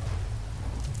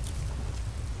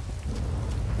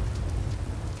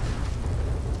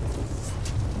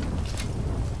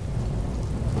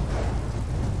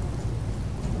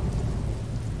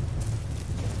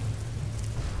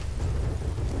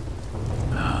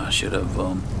 Should have,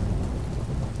 uh-oh.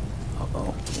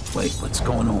 Wait, what's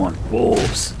going on?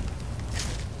 Wolves.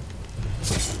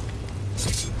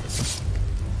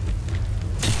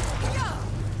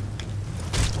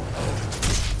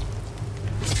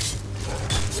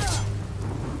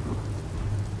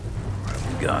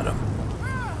 We got him.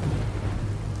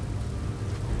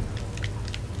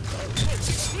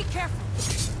 Be careful.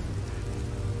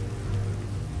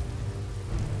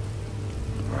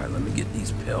 Alright, let me get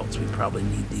these pelts. We probably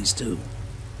need these too.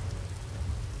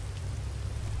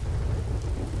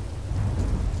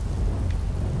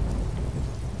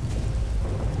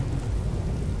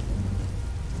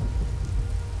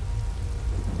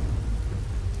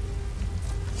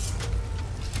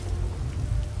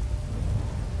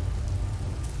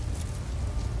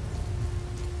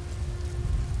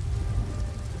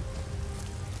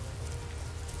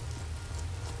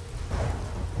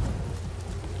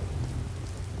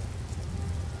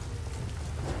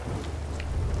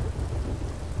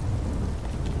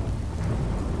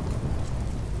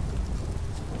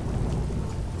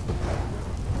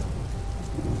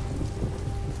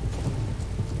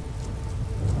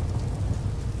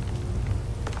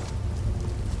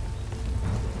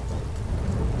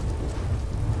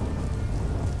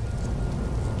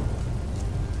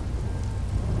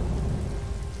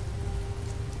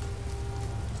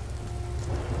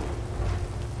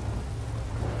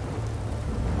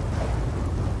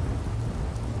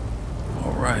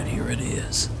 Alright, here it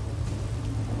is.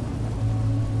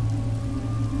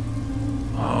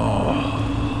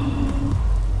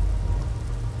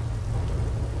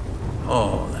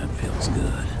 Oh, that feels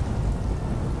good.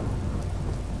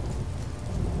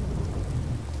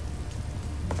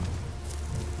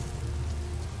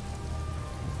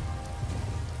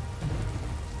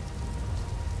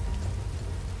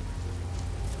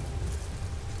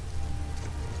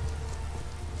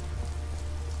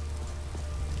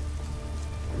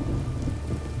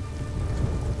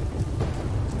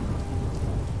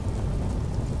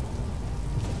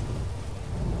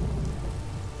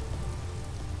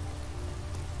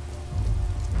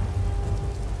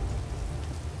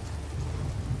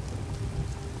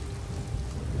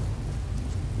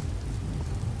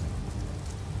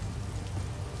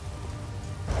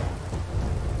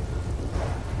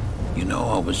 You know,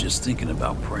 I was just thinking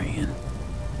about praying.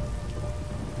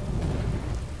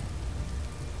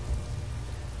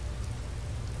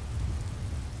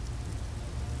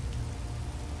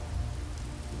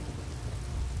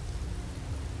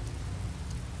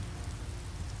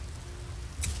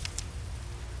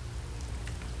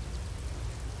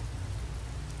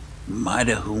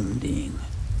 Mighty Hoonding,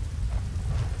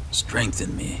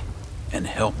 strengthen me and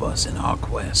help us in our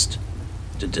quest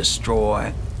to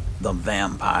destroy the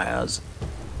vampires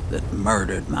that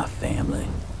murdered my family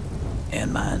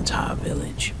and my entire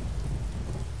village.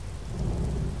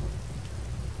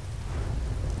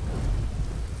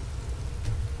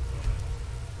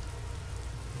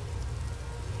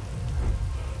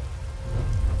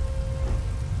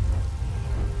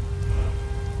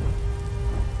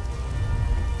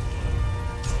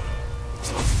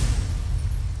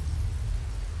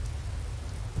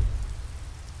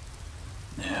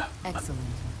 Excellent.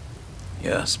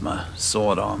 Yes, my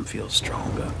sword arm feels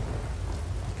stronger.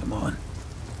 Come on.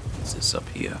 What's this up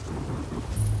here?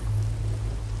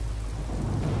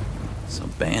 It's a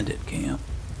bandit camp.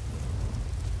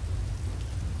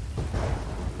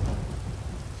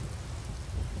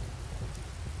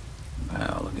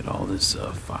 Wow, look at all this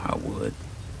firewood.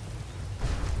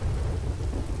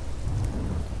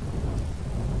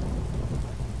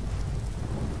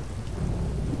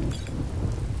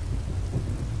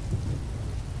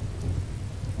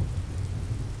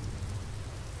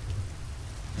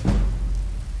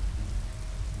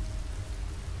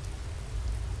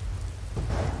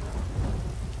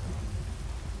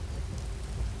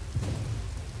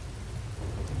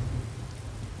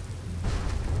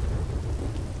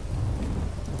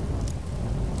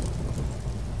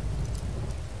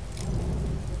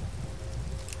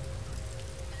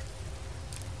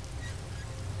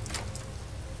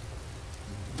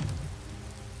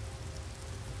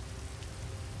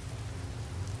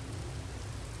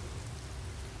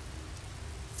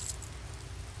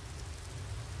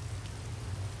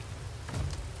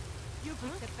 You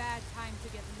picked a bad time to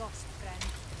get lost, friend.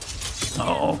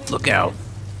 Oh, look out.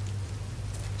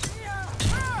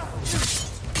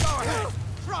 Go ahead.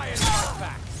 Try it out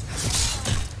back.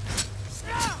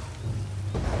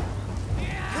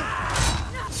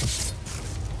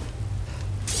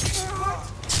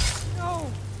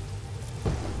 No!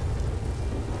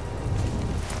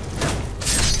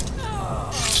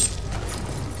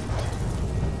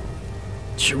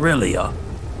 Shirelia.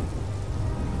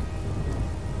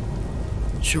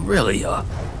 Shirelia.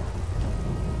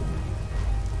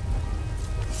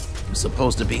 You're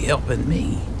supposed to be helping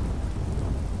me.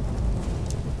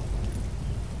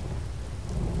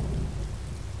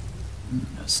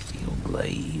 A steel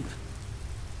glaive.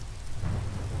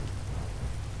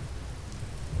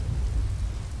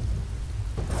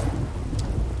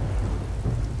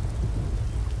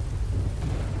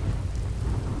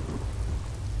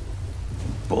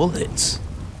 Bullets.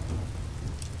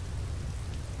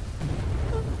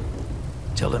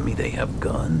 Telling me they have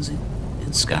guns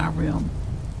in Skyrim.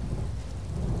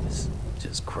 It's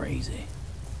just crazy.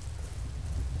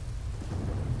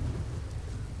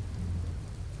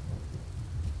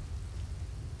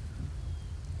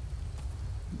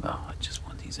 Oh, I just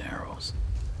want these arrows.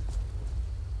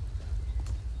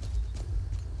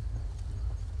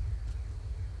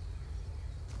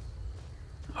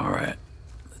 All right,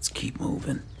 let's keep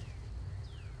moving.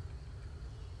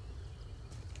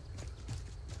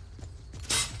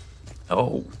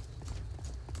 Oh.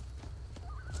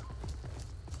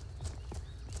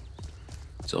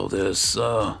 So there's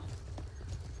some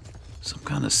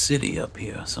kind of city up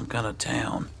here, some kind of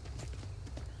town.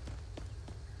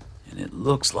 And it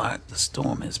looks like the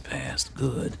storm has passed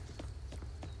good.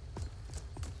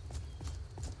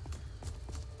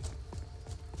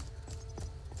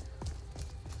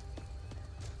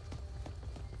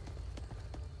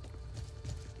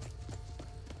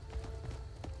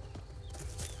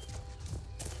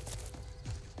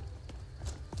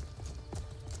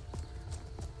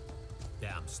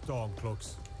 Damn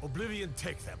Stormcloaks. Oblivion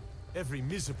take them. Every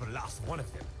miserable last one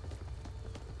of them.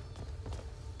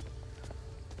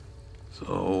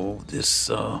 So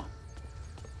this,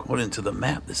 according to the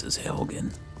map, this is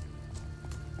Helgen.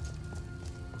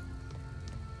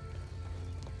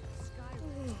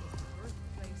 Skyrim,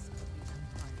 birthplace of the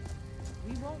Empire.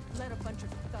 We won't let a bunch of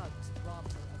thugs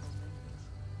rob her of her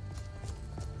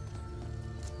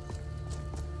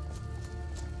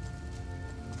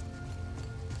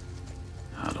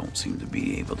lineage. I don't seem to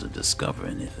be able to discover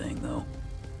anything, though.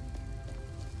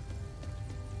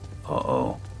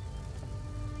 Uh-oh.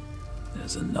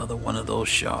 There's another one of those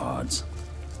shards.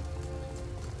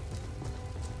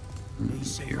 They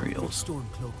say that Imperials.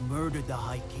 Stormcloak murdered the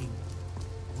High King.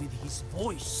 With his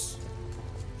voice,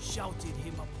 shouted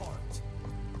him apart.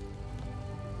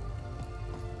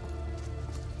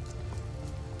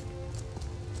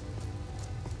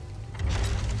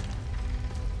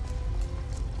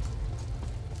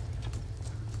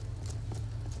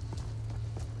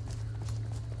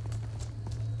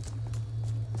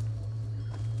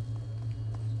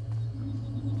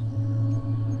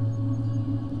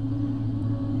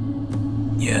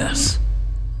 Yes.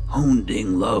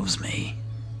 Hunding loves me.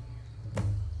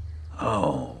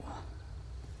 Oh.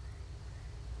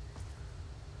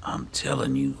 I'm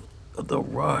telling you of the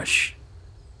rush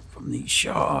from these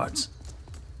shards.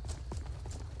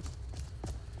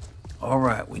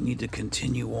 Alright, we need to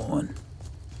continue on.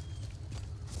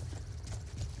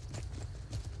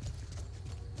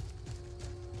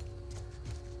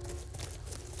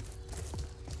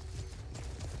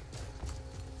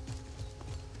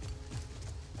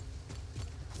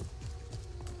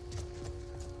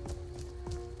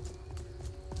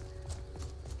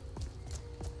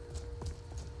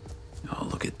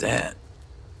 that.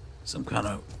 Some kind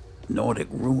of Nordic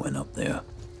ruin up there.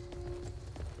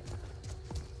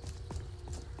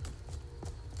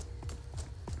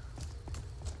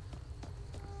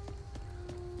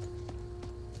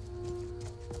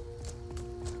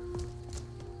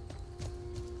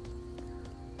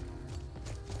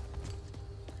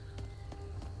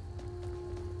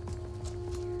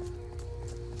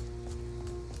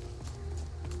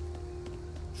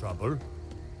 Trouble?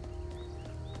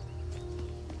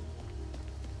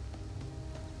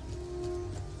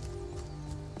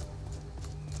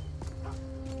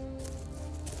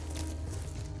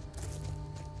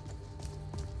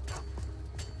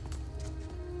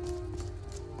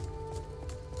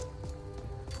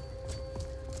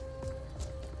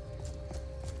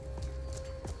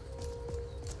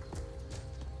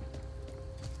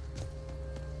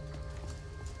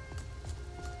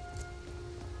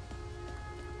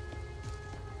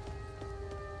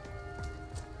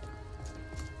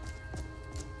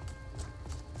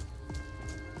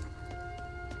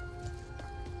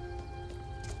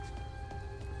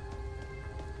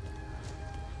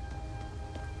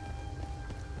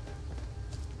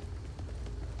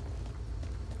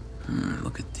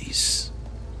 Look at these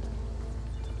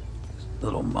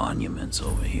little monuments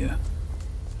over here.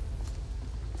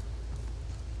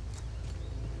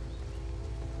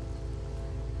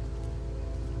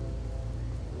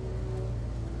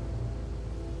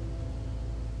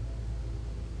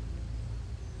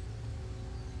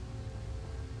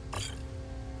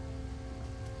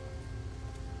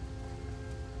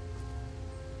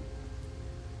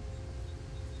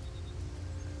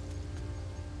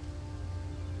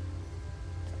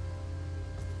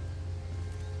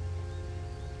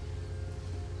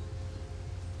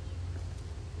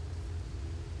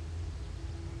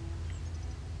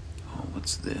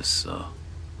 What's this,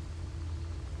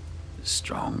 this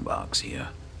strong box here?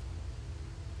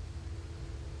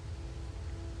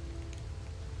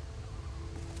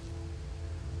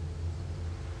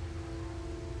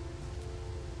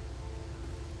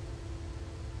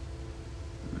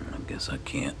 I guess I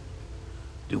can't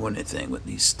do anything with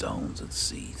these stones. Let's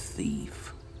see,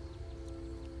 thief.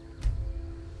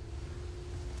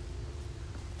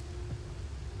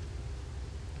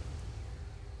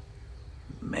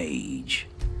 Mage.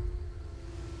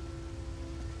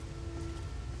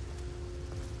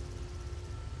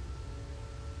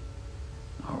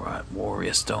 Alright,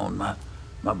 warrior stone.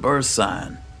 My birth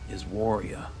sign is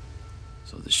warrior,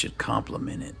 so this should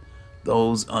complement it.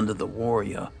 Those under the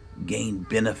warrior gain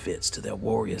benefits to their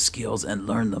warrior skills and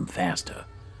learn them faster.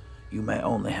 You may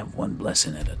only have one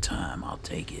blessing at a time. I'll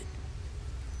take it.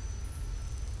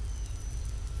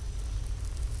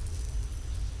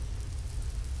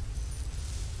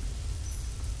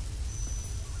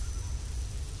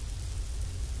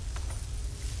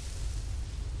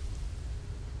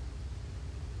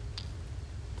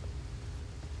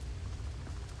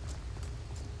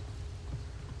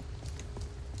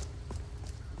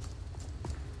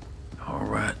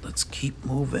 Let's keep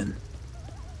moving.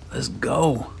 Let's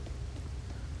go.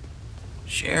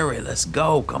 Sherry, let's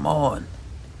go. Come on.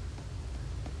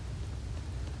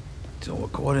 So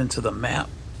according to the map,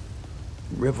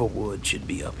 Riverwood should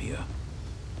be up here.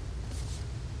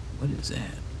 What is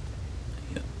that?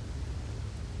 Yeah.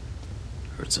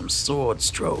 Heard some sword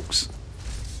strokes.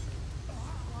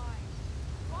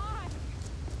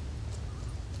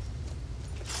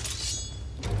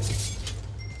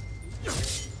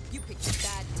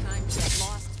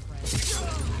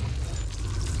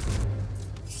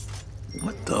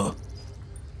 What the?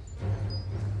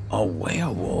 A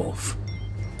werewolf.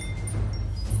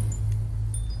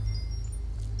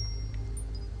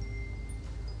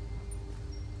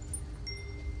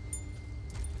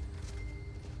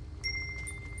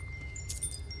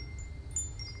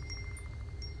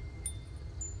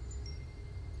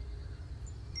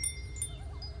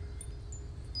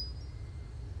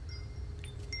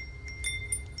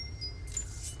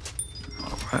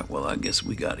 All right, well, I guess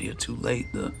we got here too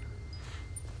late. The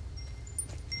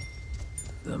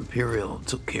Imperial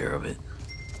took care of it.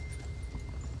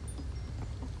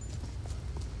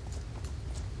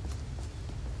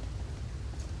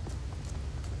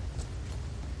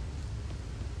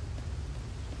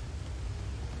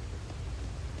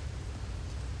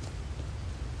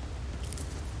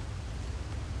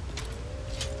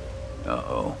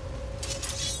 Uh-oh.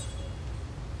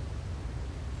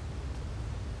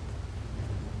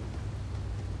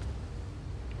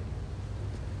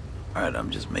 Alright,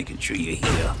 I'm just making sure you're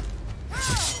here.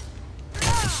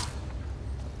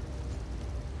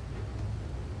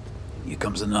 Here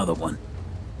comes another one.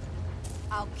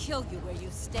 I'll kill you where you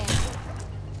stand.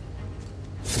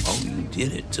 You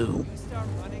did it too. You start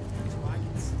running, so I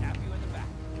can stab you in the back.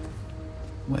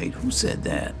 Wait, who said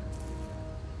that?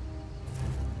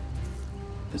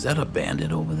 Is that a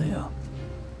bandit over there? You're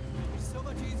so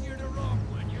much easier to rob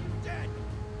when you're dead.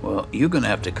 Well, you're gonna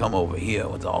have to come over here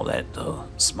with all that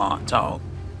smart talk.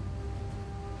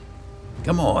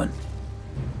 Come on.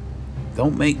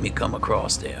 Don't make me come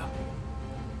across there.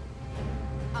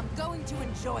 I'm going to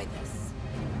enjoy this.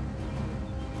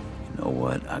 You know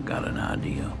what? I got an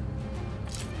idea.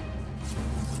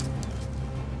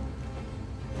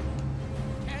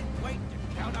 Can't wait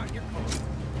to count out your coins.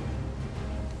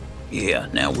 Yeah,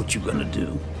 now what you gonna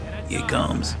do? Here it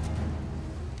comes.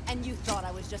 And you thought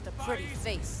I was just a pretty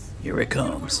face. Here it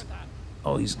comes.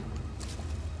 Oh, he's...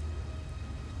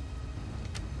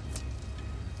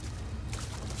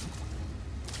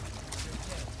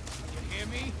 You hear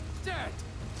me? Dead.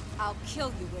 I'll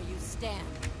kill you where you stand.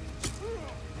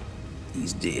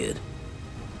 He's dead.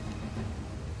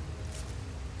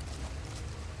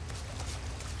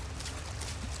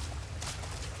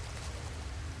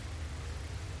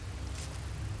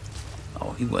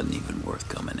 Oh, he wasn't even worth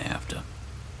coming after.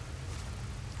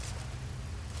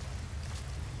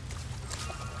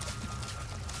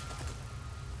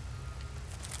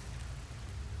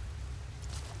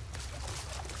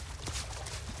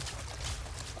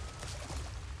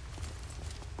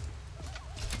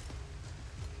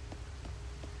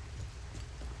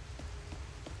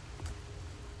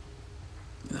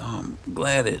 I'm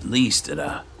glad at least that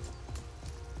I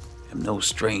am no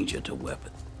stranger to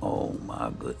weapons. Oh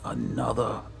my good,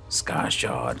 another sky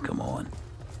shard, come on.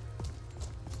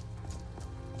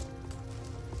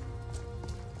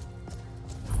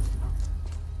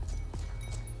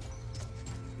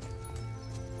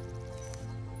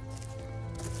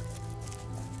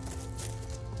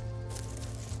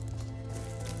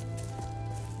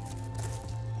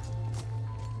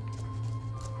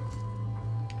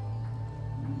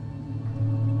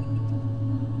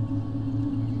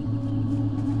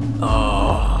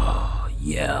 Oh,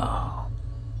 yeah.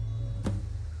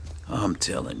 I'm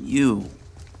telling you,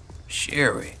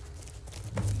 Sherry,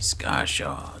 these sky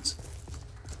shards.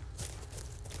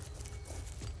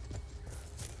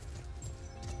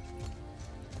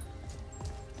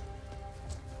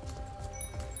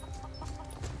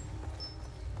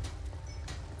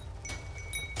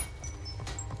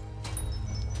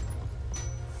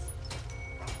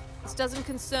 This doesn't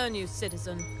concern you,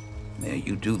 citizen. Yeah,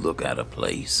 you do look out of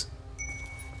place.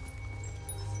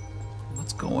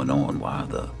 What's going on? Why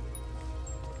the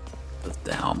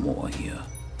Thalmor here?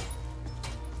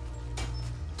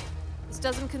 This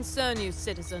doesn't concern you,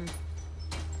 citizen.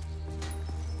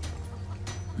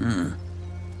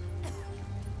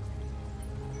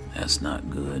 That's not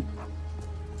good.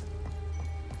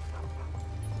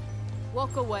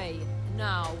 Walk away,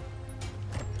 now.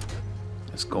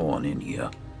 Let's go on in here.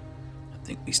 I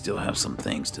think we still have some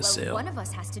things to sell. One of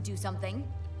us has to do something.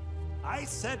 I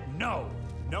said no.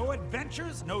 No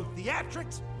adventures, no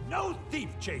theatrics, no thief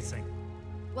chasing.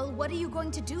 Well, what are you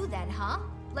going to do then, huh?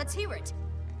 Let's hear it.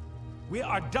 We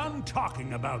are done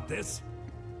talking about this.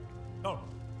 Oh,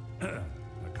 a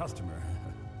customer.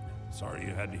 Sorry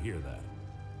you had to hear that.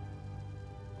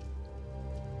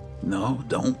 No,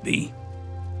 don't be.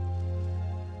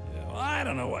 Yeah, well, I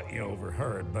don't know what you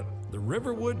overheard, but the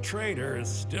Riverwood Trader is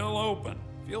still open.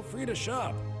 Feel free to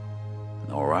shop.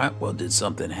 All right, well, did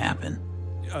something happen?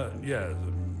 Yeah,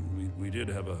 we did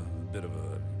have a bit of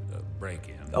a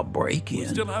break-in. A break-in? We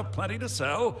still have plenty to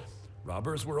sell.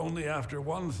 Robbers were only after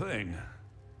one thing.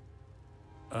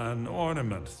 An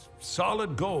ornament,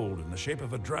 solid gold in the shape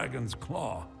of a dragon's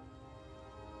claw.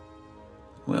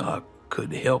 Well, I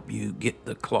could help you get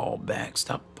the claw back.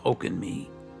 Stop poking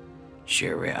me.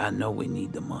 Sherry, I know we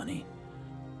need the money.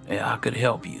 Yeah, I could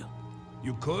help you.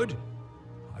 You could?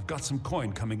 I've got some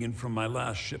coin coming in from my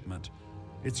last shipment.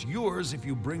 It's yours if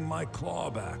you bring my claw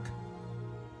back.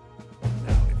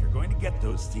 Now, if you're going to get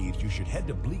those thieves, you should head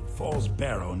to Bleak Falls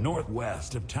Barrow,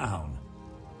 northwest of town.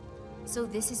 So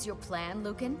this is your plan,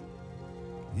 Lucan?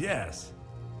 Yes.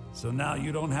 So now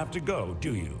you don't have to go,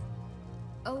 do you?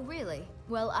 Oh, really?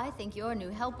 Well, I think your new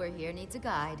helper here needs a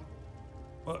guide.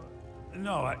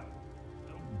 No,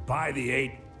 by the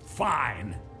 8,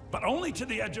 fine. But only to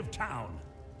the edge of town.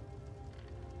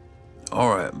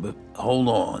 All right, but hold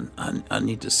on. I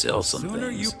need to sell some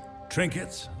Sooner things.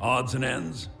 Trinkets, odds and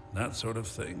ends, that sort of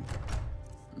thing.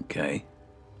 Okay.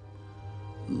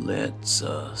 Let's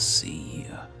see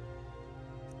here.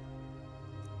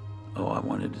 Oh, I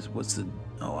wanted to. What's the?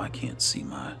 Oh, I can't see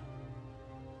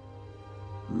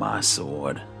my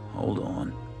sword. Hold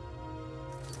on.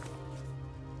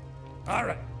 All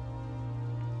right.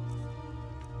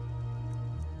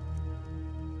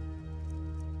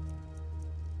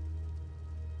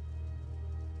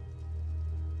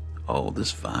 Oh,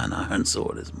 this fine iron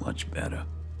sword is much better.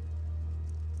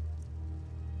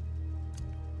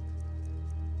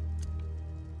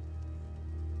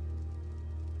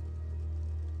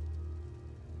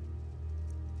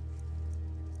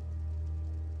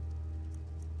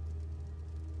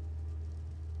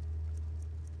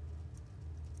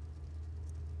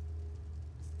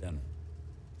 Then.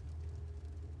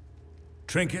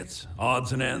 Trinkets,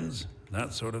 odds and ends,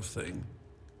 that sort of thing.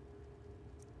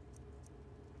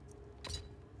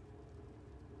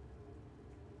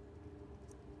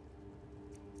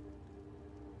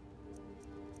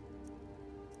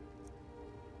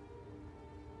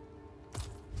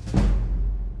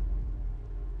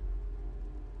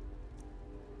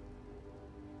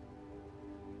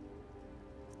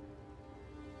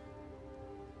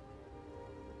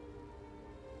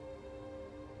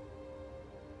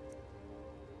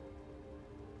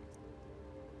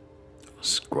 A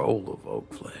scroll of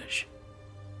oak flesh.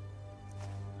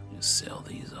 Just sell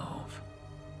these off.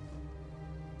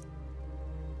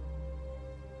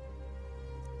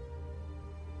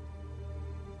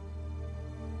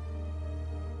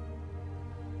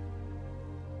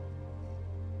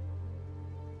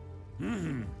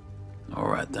 All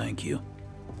right, thank you.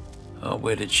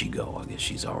 Where did she go? I guess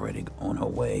she's already on her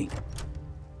way.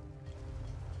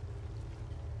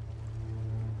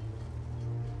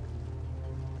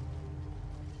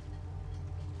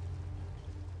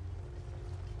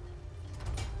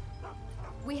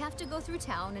 We have to go through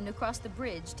town and across the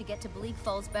bridge to get to Bleak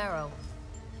Falls Barrow.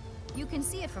 You can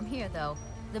see it from here, though.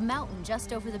 The mountain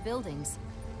just over the buildings.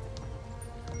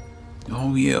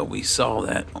 Oh yeah, we saw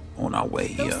that on our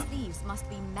way Those here. thieves must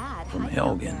be mad From hiding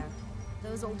out Helgen. there.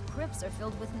 Those old crypts are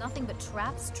filled with nothing but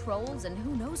traps, trolls, and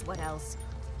who knows what else.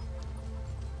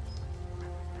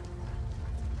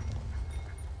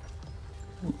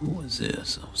 Who is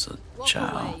this? Oh, it's a Walk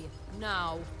child. away,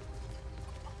 now.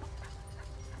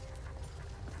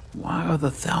 Why are the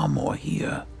Thalmor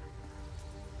here?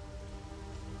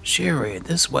 Sherry,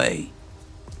 this way.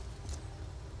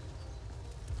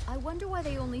 I wonder why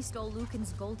they only stole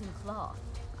Lucan's golden claw.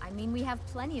 I mean, we have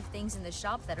plenty of things in the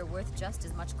shop that are worth just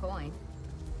as much coin.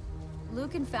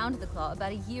 Lucan found the claw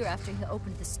about a year after he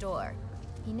opened the store.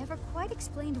 He never quite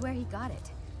explained where he got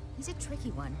it. He's a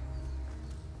tricky one.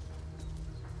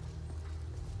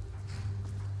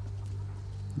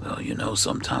 Well, you know,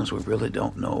 sometimes we really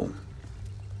don't know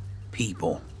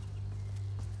people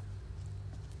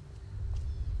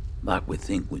like we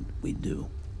think we do.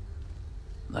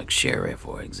 Like Sherry,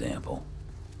 for example.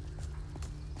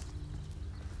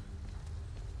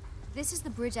 This is the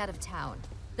bridge out of town.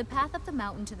 The path up the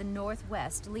mountain to the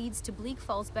northwest leads to Bleak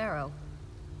Falls Barrow.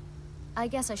 I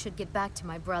guess I should get back to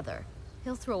my brother.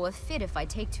 He'll throw a fit if I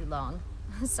take too long.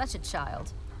 Such a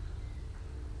child.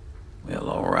 Well,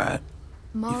 all right.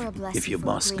 Mara bless if you for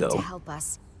must agreeing go. to help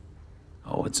us.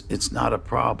 Oh, it's not a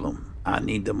problem. I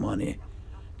need the money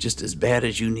just as bad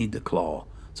as you need the claw.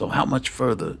 So how much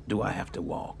further do I have to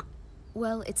walk?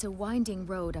 Well, it's a winding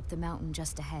road up the mountain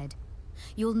just ahead.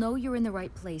 You'll know you're in the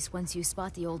right place once you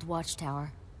spot the old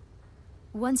watchtower.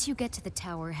 Once you get to the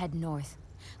tower, head north.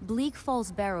 Bleak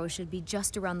Falls Barrow should be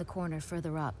just around the corner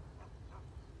further up.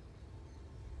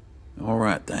 All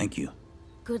right, thank you.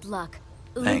 Good luck.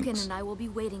 Thanks. Lucan and I will be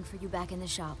waiting for you back in the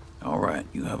shop. All right,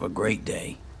 you have a great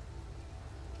day.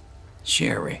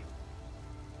 Sherry,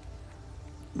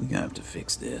 we're gonna have to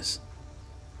fix this.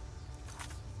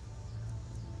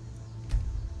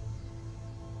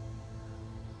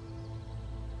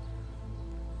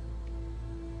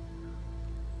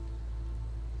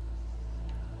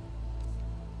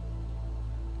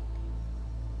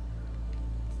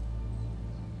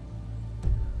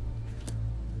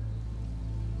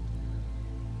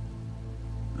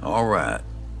 All right,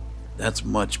 that's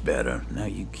much better. Now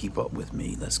you keep up with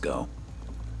me. Let's go.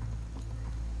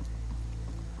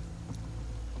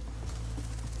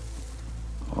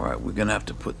 All right, we're gonna have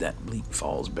to put that Bleak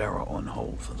Falls Barrow on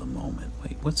hold for the moment.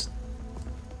 Wait, what's...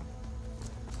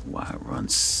 Why run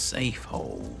safe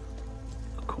hold?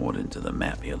 According to the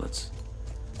map here, let's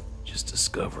just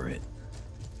discover it.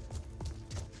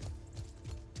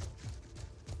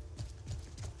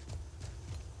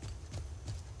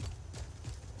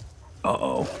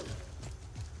 Uh-oh.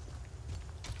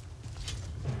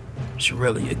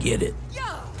 Shirley, you get it.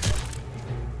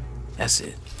 That's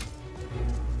it.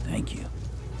 Thank you.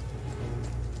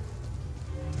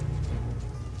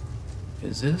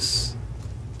 Is this...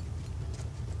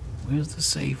 Where's the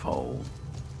safe hole?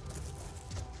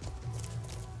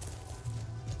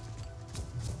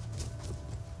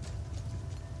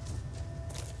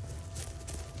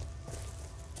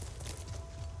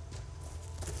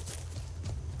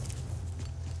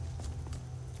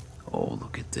 Oh,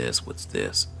 look at this. What's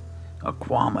this? A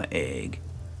Kwama egg.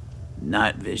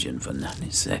 Night vision for 90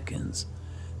 seconds.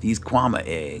 These Kwama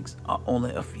eggs are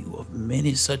only a few of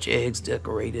many such eggs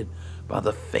decorated by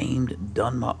the famed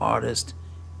Dunma artist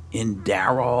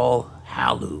Indaral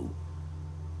Halu.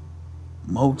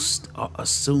 Most are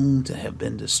assumed to have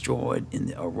been destroyed in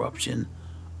the eruption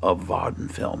of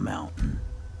Vardenfell Mountain.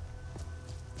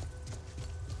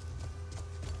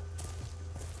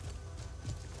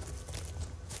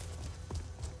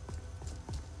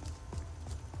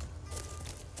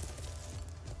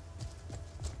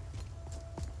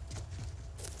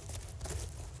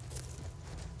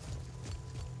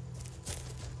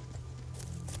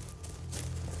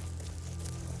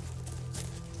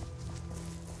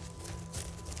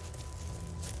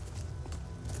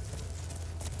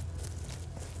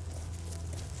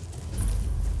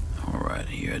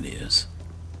 Here it is.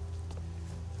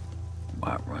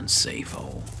 Whiterun safe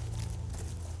hole.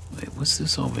 Wait, what's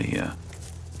this over here?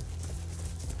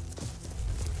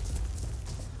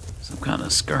 Some kind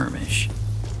of skirmish.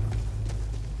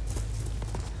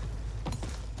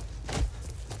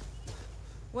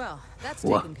 Well, that's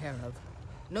What? taken care of.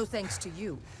 No thanks to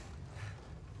you.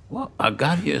 Well, I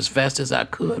got here as fast as I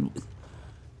could.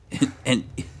 And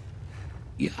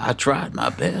yeah, I tried my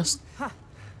best. Ha!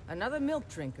 Another milk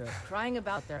drinker crying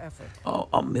about their effort. Oh,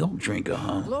 a milk drinker,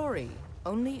 huh? Glory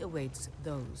only awaits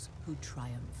those who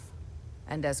triumph.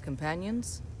 And as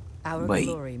companions, our Wait.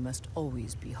 glory must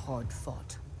always be hard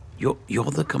fought. You're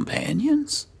the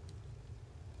companions?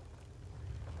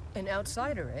 An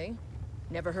outsider, eh?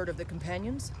 Never heard of the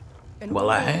companions? And Well,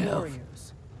 we're I all have.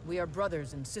 warriors. We are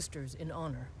brothers and sisters in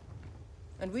honor.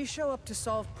 And we show up to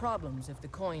solve problems if the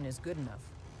coin is good enough.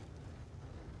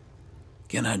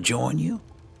 Can I join you?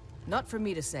 Not for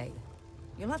me to say.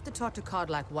 You'll have to talk to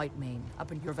Codlac Whitemane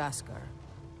up in Jorvaskar.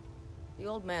 The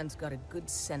old man's got a good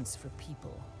sense for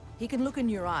people. He can look in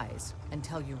your eyes and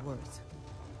tell your worth.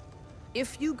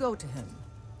 If you go to him,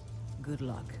 good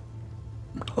luck.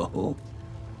 Oh,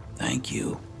 thank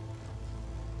you.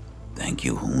 Thank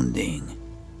you, Hunding.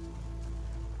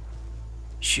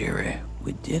 Sherry,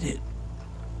 we did it.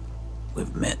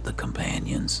 We've met the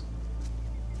companions.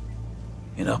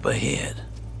 And up ahead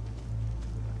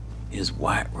is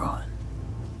Whiterun.